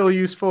it's still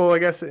useful, I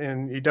guess,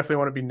 and you definitely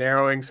want to be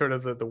narrowing sort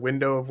of the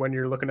window of when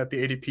you're looking at the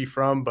ADP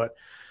from. But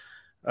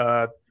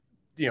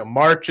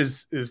March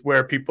is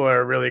where people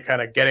are really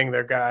kind of getting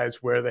their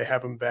guys where they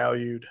have them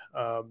valued.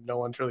 No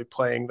one's really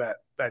playing that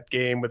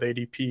game with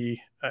ADP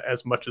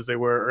as much as they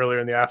were earlier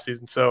in the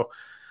offseason. So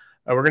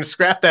we're going to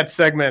scrap that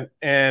segment.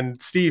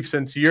 And Steve,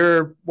 since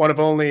you're one of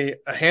only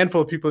a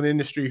handful of people in the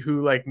industry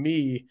who, like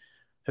me,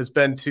 has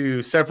been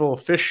to several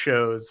fish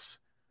shows,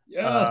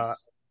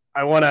 yes,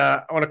 I want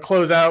to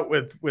close out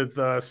with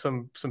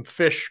some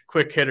fish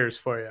quick hitters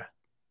for you.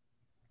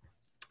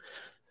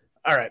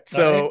 All right.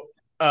 So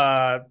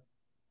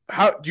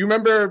how do you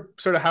remember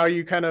sort of how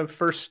you kind of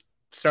first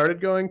started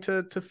going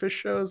to fish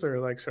shows, or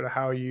like sort of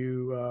how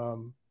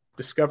you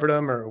discovered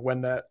them, or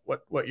when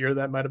what year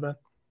that might have been?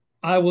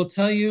 I will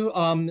tell you,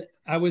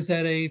 I was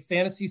at a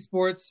fantasy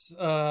sports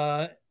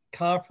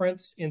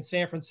conference in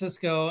San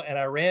Francisco, and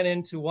I ran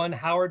into one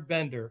Howard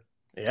Bender,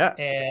 Yeah.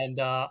 And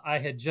I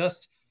had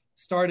just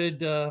started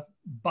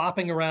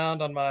bopping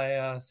around on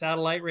my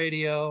satellite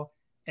radio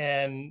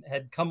and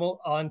had come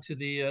onto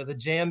the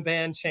Jam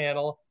Band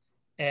channel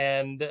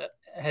and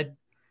had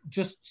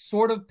just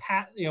sort of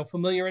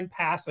familiar in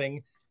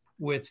passing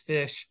with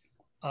Phish,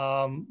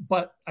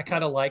 but I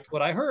kind of liked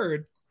what I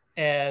heard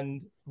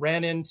and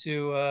ran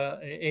into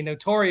a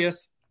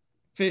notorious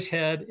Phish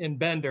head in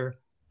Bender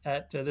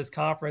at this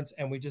conference,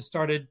 and we just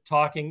started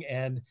talking,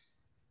 and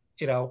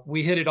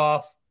we hit it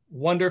off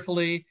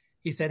wonderfully.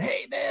 He said,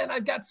 "Hey man,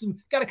 I've got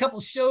a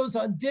couple shows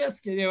on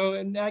disc,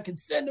 and I can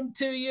send them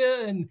to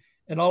you,"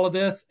 and all of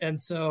this. And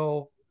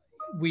so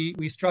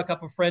we struck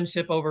up a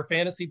friendship over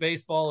fantasy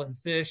baseball and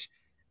Phish,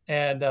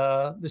 and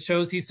the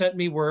shows he sent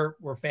me were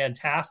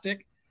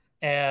fantastic.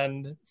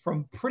 And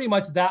from pretty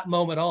much that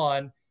moment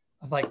on,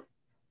 I was like,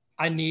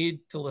 I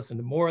need to listen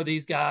to more of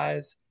these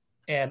guys,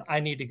 and I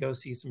need to go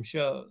see some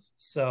shows.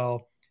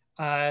 So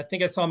I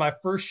think I saw my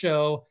first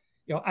show.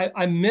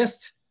 I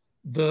missed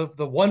the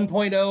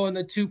 1.0 and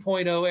the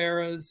 2.0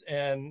 eras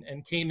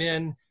and came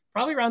in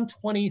probably around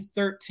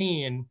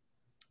 2013.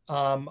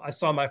 I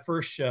saw my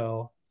first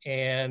show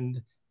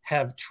and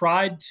have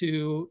tried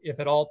to, if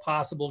at all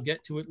possible,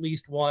 get to at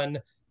least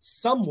one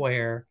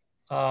somewhere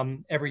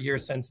every year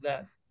since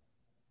then.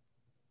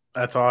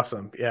 That's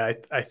awesome. Yeah,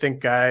 I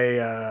think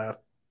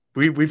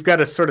we've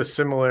got a sort of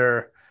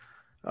similar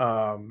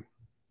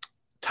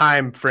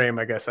time frame,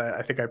 I guess.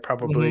 I think I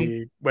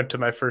probably went to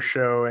my first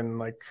show in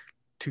like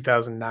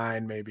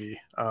 2009, maybe,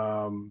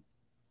 kind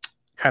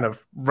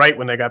of right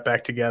when they got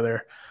back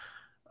together.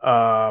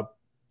 And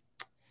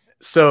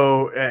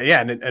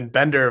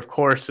Bender, of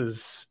course,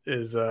 is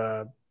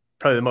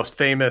probably the most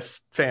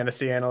famous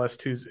fantasy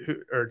analyst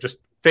or just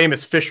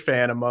famous Phish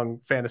fan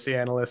among fantasy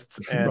analysts.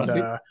 And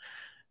Right.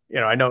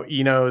 I know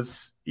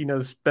Eno's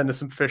been to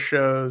some Phish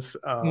shows,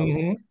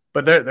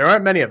 but there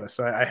aren't many of us.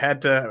 So I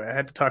had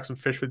to talk some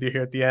Phish with you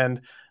here at the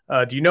end.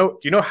 Do you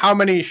know how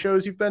many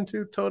shows you've been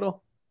to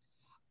total?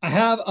 I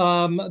have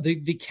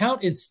the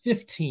count is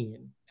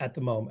 15 at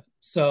the moment.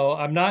 So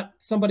I'm not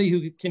somebody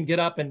who can get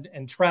up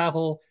and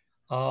travel.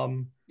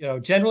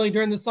 Generally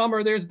during the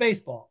summer there's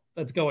baseball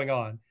that's going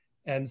on,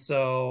 and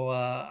so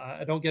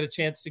I don't get a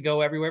chance to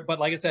go everywhere. But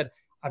like I said,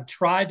 I've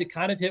tried to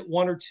kind of hit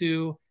one or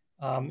two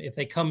if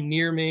they come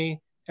near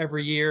me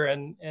every year,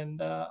 and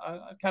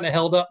I kind of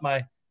held up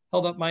my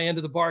end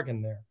of the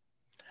bargain there.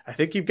 I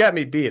think you've got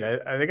me beat.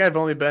 I think I've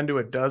only been to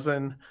a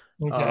dozen.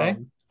 Okay.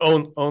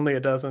 Only a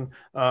dozen.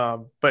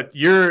 But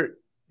you're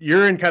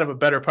in kind of a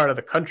better part of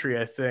the country,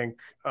 I think.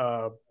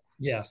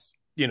 Yes.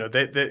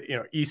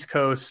 East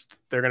Coast,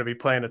 they're going to be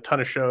playing a ton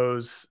of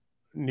shows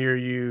near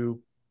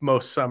you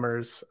most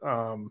summers.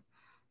 So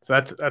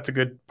that's a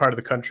good part of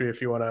the country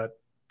if you want to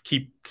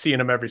keep seeing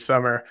them every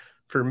summer.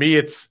 For me,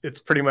 it's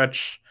pretty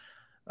much,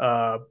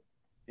 I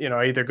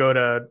either go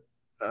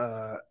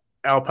to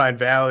Alpine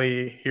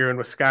Valley here in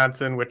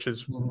Wisconsin, which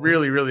is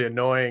really, really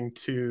annoying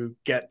to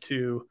get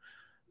to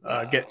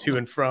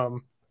and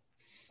from,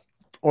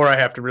 or I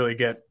have to really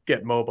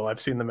get mobile. I've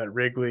seen them at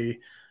Wrigley,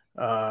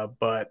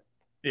 but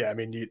yeah, I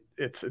mean,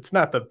 it's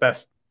not the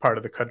best part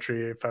of the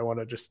country if I want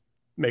to just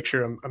make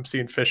sure I'm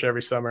seeing Phish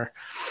every summer.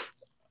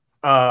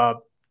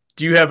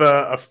 Do you have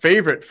a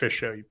favorite Phish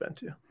show you've been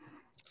to?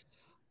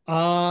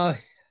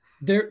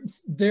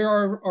 There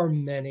are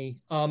many.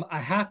 I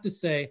have to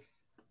say,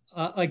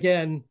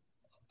 again,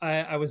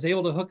 I was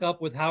able to hook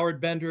up with Howard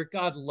Bender.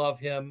 God love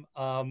him.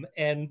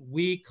 And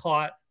we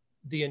caught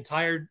the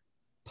entire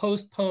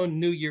postponed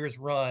New Year's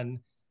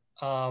run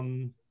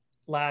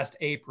last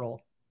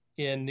April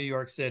in New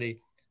York City.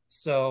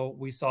 So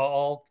we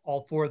saw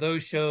all four of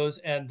those shows,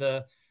 and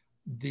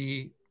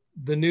the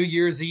New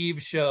Year's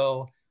Eve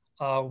show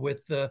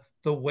with the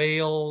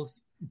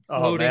whales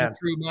floating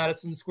through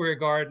Madison Square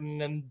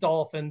Garden and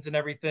dolphins and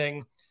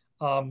everything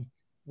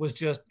was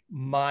just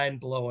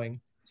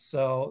mind-blowing.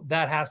 So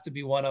that has to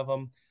be one of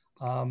them.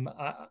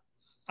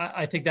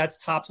 I think that's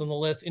tops on the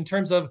list. In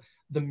terms of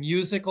the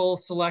musical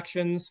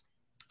selections,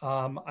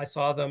 I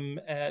saw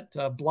them at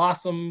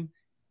Blossom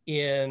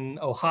in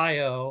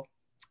Ohio,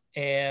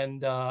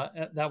 and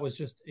that was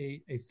just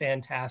a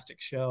fantastic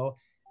show.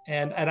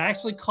 And I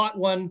actually caught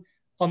one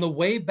on the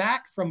way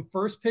back from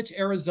First Pitch,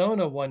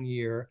 Arizona one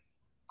year.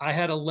 I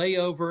had a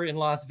layover in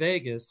Las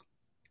Vegas,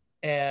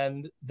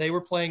 and they were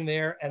playing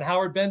there, and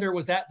Howard Bender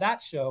was at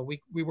that show.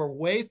 We were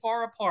way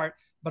far apart,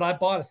 but I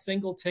bought a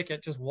single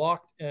ticket, just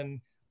walked and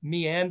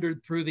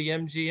meandered through the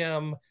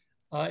MGM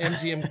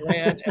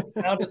Grand and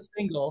found a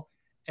single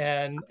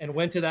and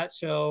went to that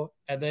show,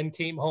 and then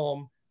came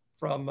home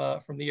from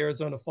the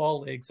Arizona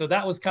Fall League. So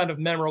that was kind of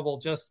memorable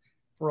just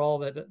for all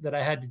that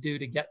I had to do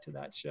to get to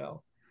that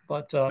show.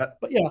 But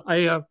yeah,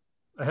 I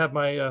have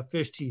my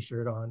Phish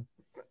t-shirt on,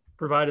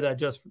 provided that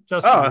just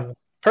for you.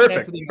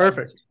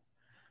 Perfect.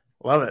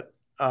 Love it.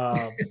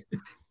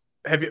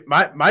 Have you?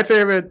 My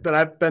favorite that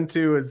I've been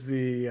to is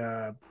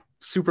the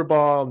Super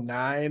Bowl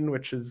 9,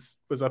 which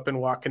was up in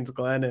Watkins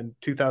Glen in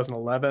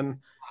 2011.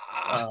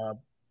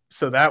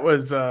 So that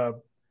was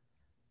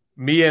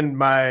me and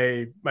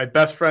my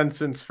best friend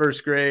since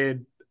first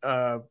grade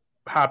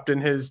hopped in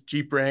his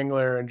Jeep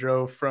Wrangler and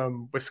drove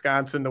from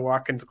Wisconsin to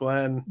Watkins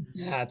Glen.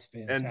 That's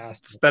fantastic. And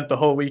spent the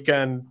whole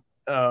weekend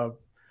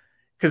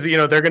because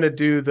they're going to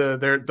do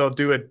they'll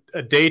do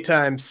a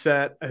daytime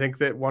set. I think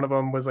that one of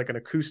them was like an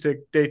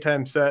acoustic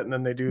daytime set, and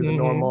then they do the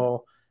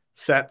normal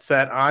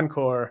set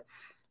encore.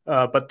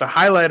 But the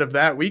highlight of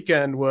that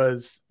weekend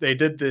was they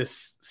did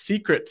this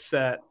secret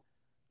set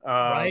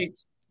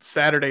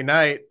Saturday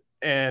night,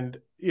 and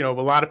a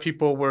lot of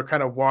people were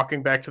kind of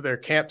walking back to their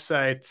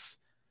campsites,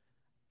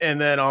 and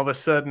then all of a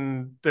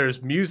sudden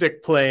there's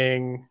music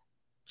playing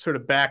sort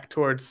of back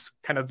towards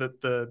kind of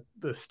the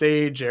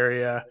stage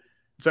area.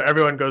 So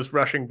everyone goes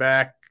rushing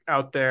back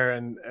out there,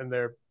 and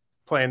they're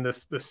playing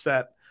this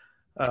set.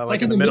 It's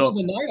like in the middle of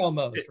the night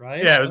almost,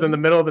 right? Yeah, it was in the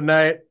middle of the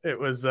night. It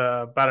was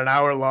about an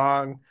hour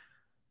long.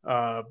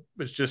 It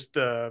was just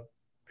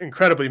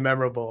incredibly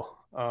memorable.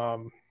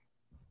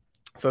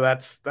 So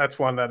that's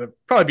one that would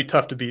probably be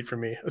tough to beat for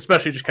me,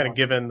 especially just kind of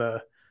given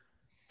the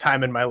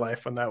time in my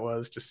life when that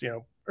was just,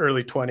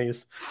 early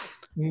 20s.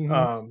 Do you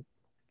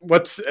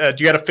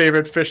got a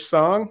favorite Phish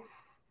song?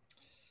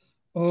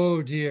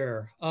 Oh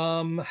dear.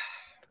 To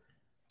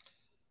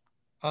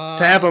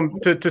have them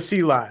to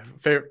see live,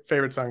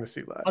 favorite song to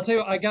see live. I'll tell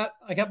you, I got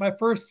my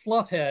first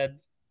Fluffhead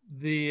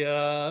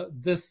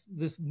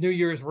this New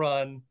Year's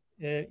run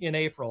in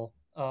April.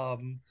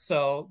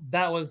 So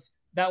that was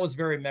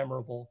very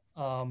memorable.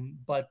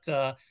 But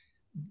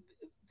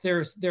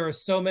there are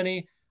so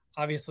many.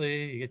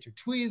 Obviously, you get your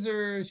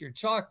Tweezers, your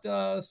Chalk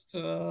Dust,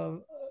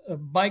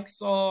 Mike's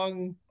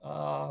song,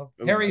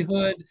 Harry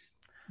Hood.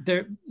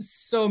 There's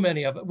so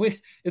many of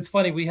it. It's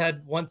funny. We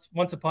had once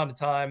upon a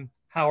time,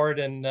 Howard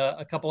and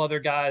a couple other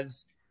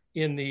guys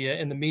in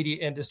the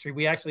media industry.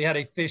 We actually had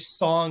a Phish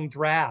song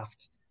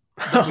draft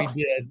that we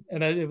did,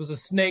 and it was a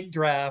snake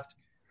draft,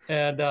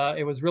 and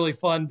it was really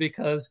fun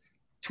because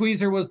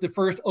Tweezer was the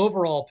first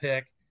overall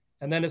pick,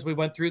 and then as we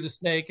went through the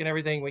snake and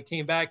everything, we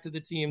came back to the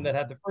team that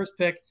had the first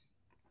pick.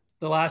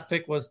 The last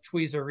pick was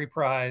Tweezer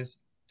reprise,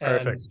 and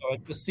Perfect. so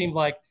it just seemed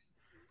like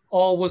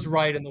all was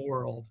right in the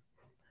world.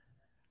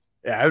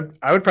 Yeah,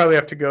 I would probably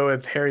have to go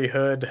with Harry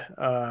Hood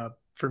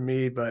for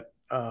me, but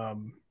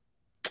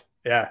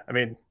yeah, I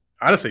mean,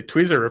 honestly,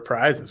 Tweezer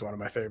reprise is one of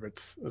my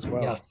favorites as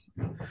well. Yes.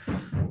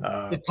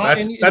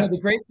 The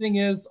great thing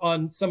is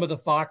on some of the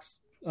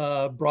Fox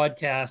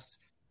broadcasts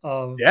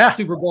of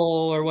Super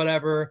Bowl or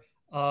whatever,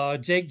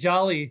 Jake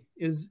Jolly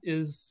has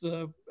his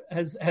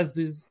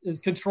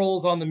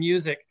controls on the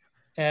music,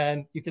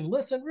 and you can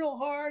listen real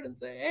hard and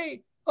say,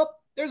 hey,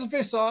 there's a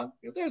Phish song.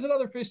 There's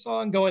another Phish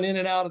song going in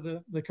and out of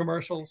the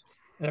commercials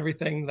and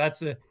everything.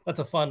 That's a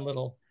fun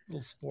little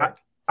sport.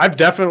 I've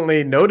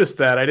definitely noticed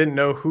that. I didn't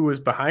know who was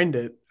behind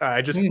it.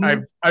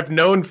 I've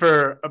known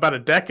for about a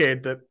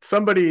decade that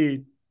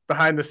somebody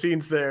behind the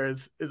scenes there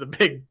is a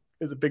big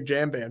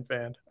jam band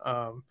fan.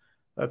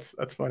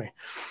 That's funny.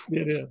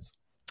 It is.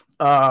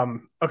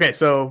 Okay,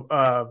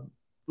 so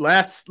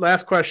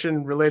last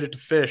question related to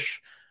Phish.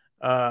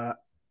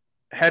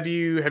 Have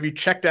you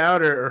checked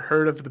out or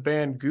heard of the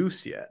band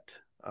Goose yet?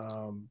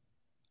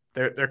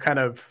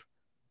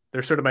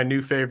 They're sort of my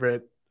new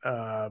favorite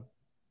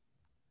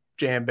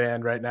jam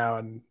band right now,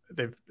 and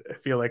I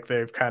feel like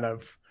they've kind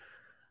of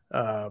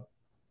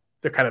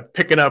they're kind of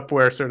picking up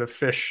where sort of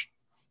Phish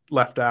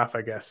left off,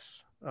 I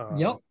guess.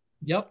 Yep.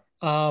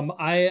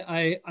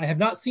 I have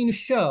not seen a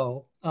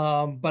show,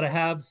 but I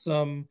have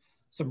some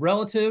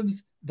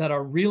relatives that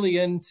are really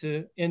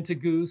into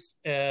Goose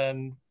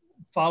and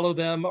follow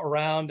them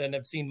around and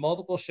have seen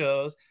multiple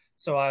shows.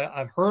 So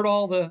I've heard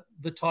all the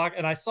talk,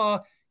 and I saw,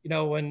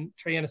 when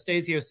Trey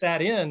Anastasio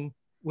sat in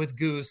with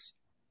Goose,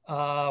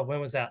 when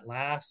was that,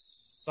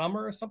 last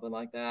summer or something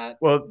like that?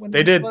 Well,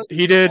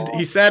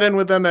 he sat in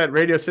with them at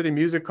Radio City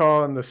Music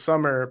Hall in the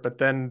summer, but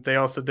then they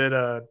also did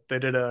I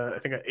think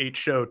an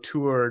 8-show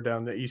tour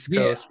down the East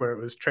Coast where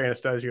it was Trey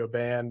Anastasio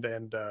band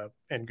and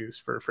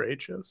Goose for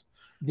 8 shows.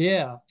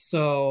 Yeah.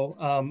 So,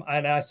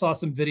 and I saw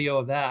some video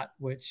of that,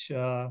 which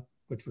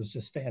was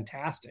just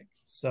fantastic.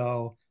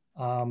 So,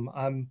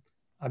 I'm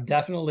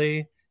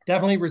definitely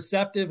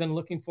receptive and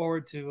looking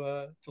forward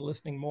to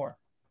listening more.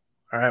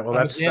 All right. Well,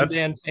 I'm a jam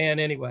band fan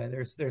anyway.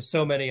 There's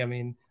so many. I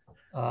mean,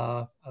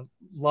 I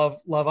love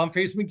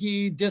Humphreys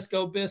McGee,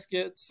 Disco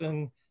Biscuits,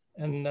 and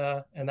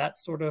that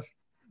sort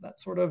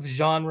of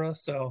genre.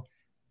 So,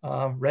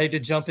 ready to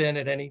jump in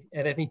at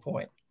any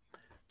point.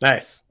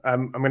 Nice.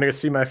 I'm going to go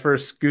see my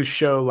first Goose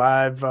show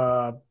live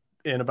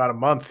in about a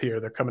month here.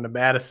 They're coming to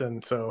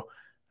Madison, so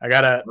I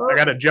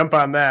gotta jump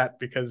on that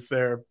because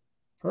they're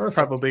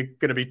probably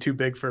going to be too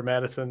big for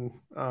Madison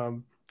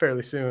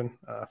fairly soon.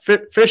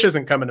 Phish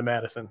isn't coming to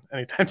Madison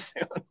anytime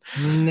soon.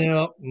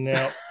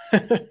 No.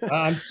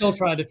 I'm still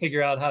trying to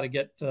figure out how to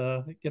get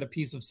a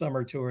piece of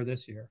summer tour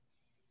this year.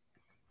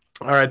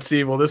 All right,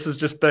 Steve. Well, this has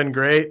just been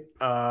great.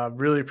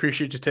 Really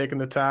appreciate you taking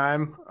the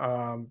time.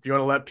 Do you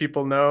want to let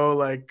people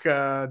know,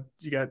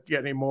 you got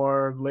any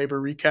more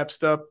labor recap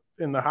stuff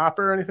in the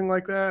hopper or anything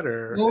like that,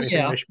 or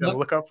anything they should be on the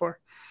lookout for?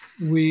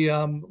 We're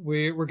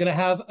going to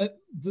have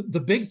the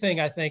big thing,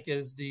 I think,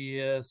 is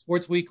the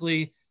Sports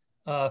Weekly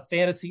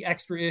Fantasy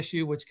Extra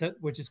issue,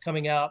 which is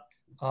coming out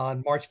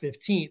on March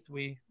 15th.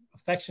 We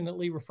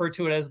affectionately refer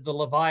to it as the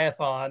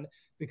Leviathan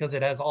because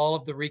it has all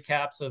of the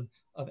recaps of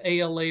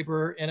AL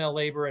labor, NL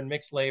labor, and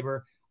mixed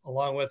labor,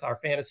 along with our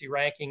fantasy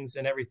rankings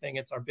and everything.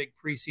 It's our big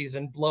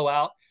preseason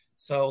blowout.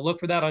 So look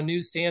for that on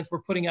newsstands.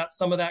 We're putting out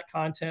some of that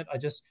content. I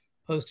just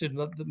posted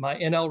my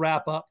NL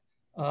wrap up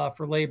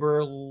for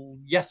labor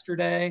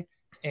yesterday,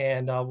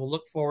 and we'll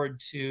look forward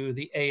to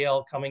the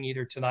AL coming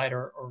either tonight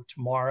or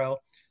tomorrow.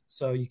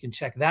 So you can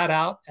check that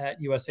out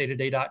at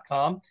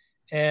usatoday.com.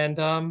 And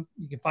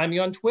you can find me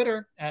on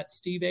Twitter at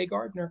Steve A.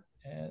 Gardner.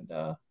 And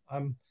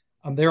I'm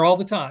there all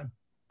the time.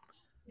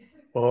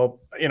 Well,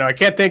 I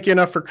can't thank you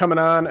enough for coming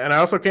on, and I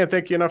also can't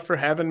thank you enough for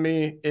having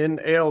me in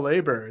AL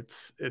labor.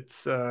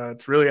 It's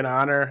really an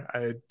honor.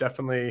 I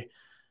definitely,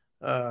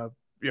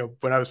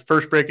 when I was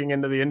first breaking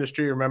into the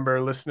industry, I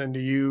remember listening to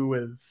you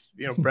with,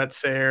 Brett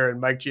Sayre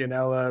and Mike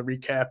Gianella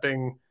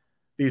recapping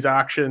these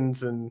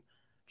auctions and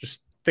just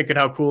thinking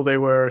how cool they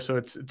were. So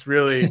it's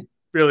really,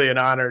 really an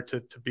honor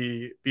to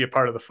be a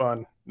part of the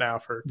fun now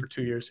for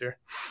 2 years here.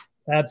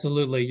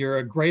 Absolutely. You're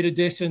a great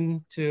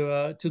addition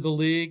to the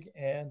league.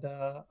 And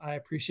I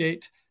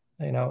appreciate,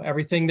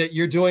 everything that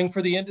you're doing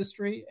for the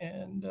industry.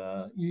 And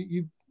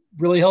you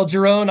really held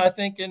your own, I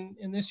think,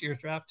 in this year's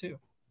draft too.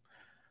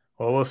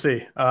 Well, we'll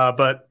see.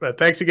 But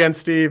thanks again,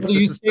 Steve. Whether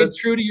you stayed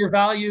true to your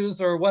values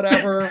or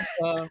whatever,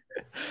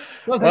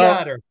 doesn't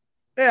matter.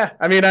 Yeah.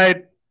 I mean,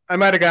 I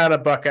might've got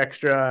 $1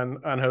 extra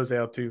on Jose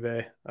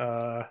Altuve.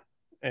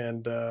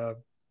 And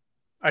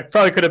I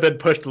probably could have been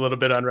pushed a little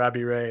bit on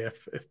Robbie Ray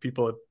if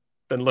people had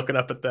been looking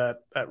up at that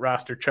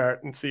roster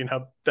chart and seeing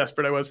how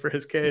desperate I was for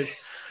his Ks.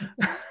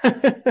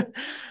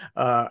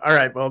 All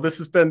right. Well, this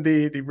has been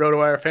the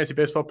RotoWire Fantasy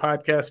Baseball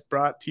Podcast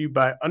brought to you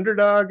by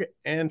Underdog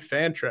and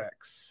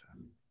Fantrax.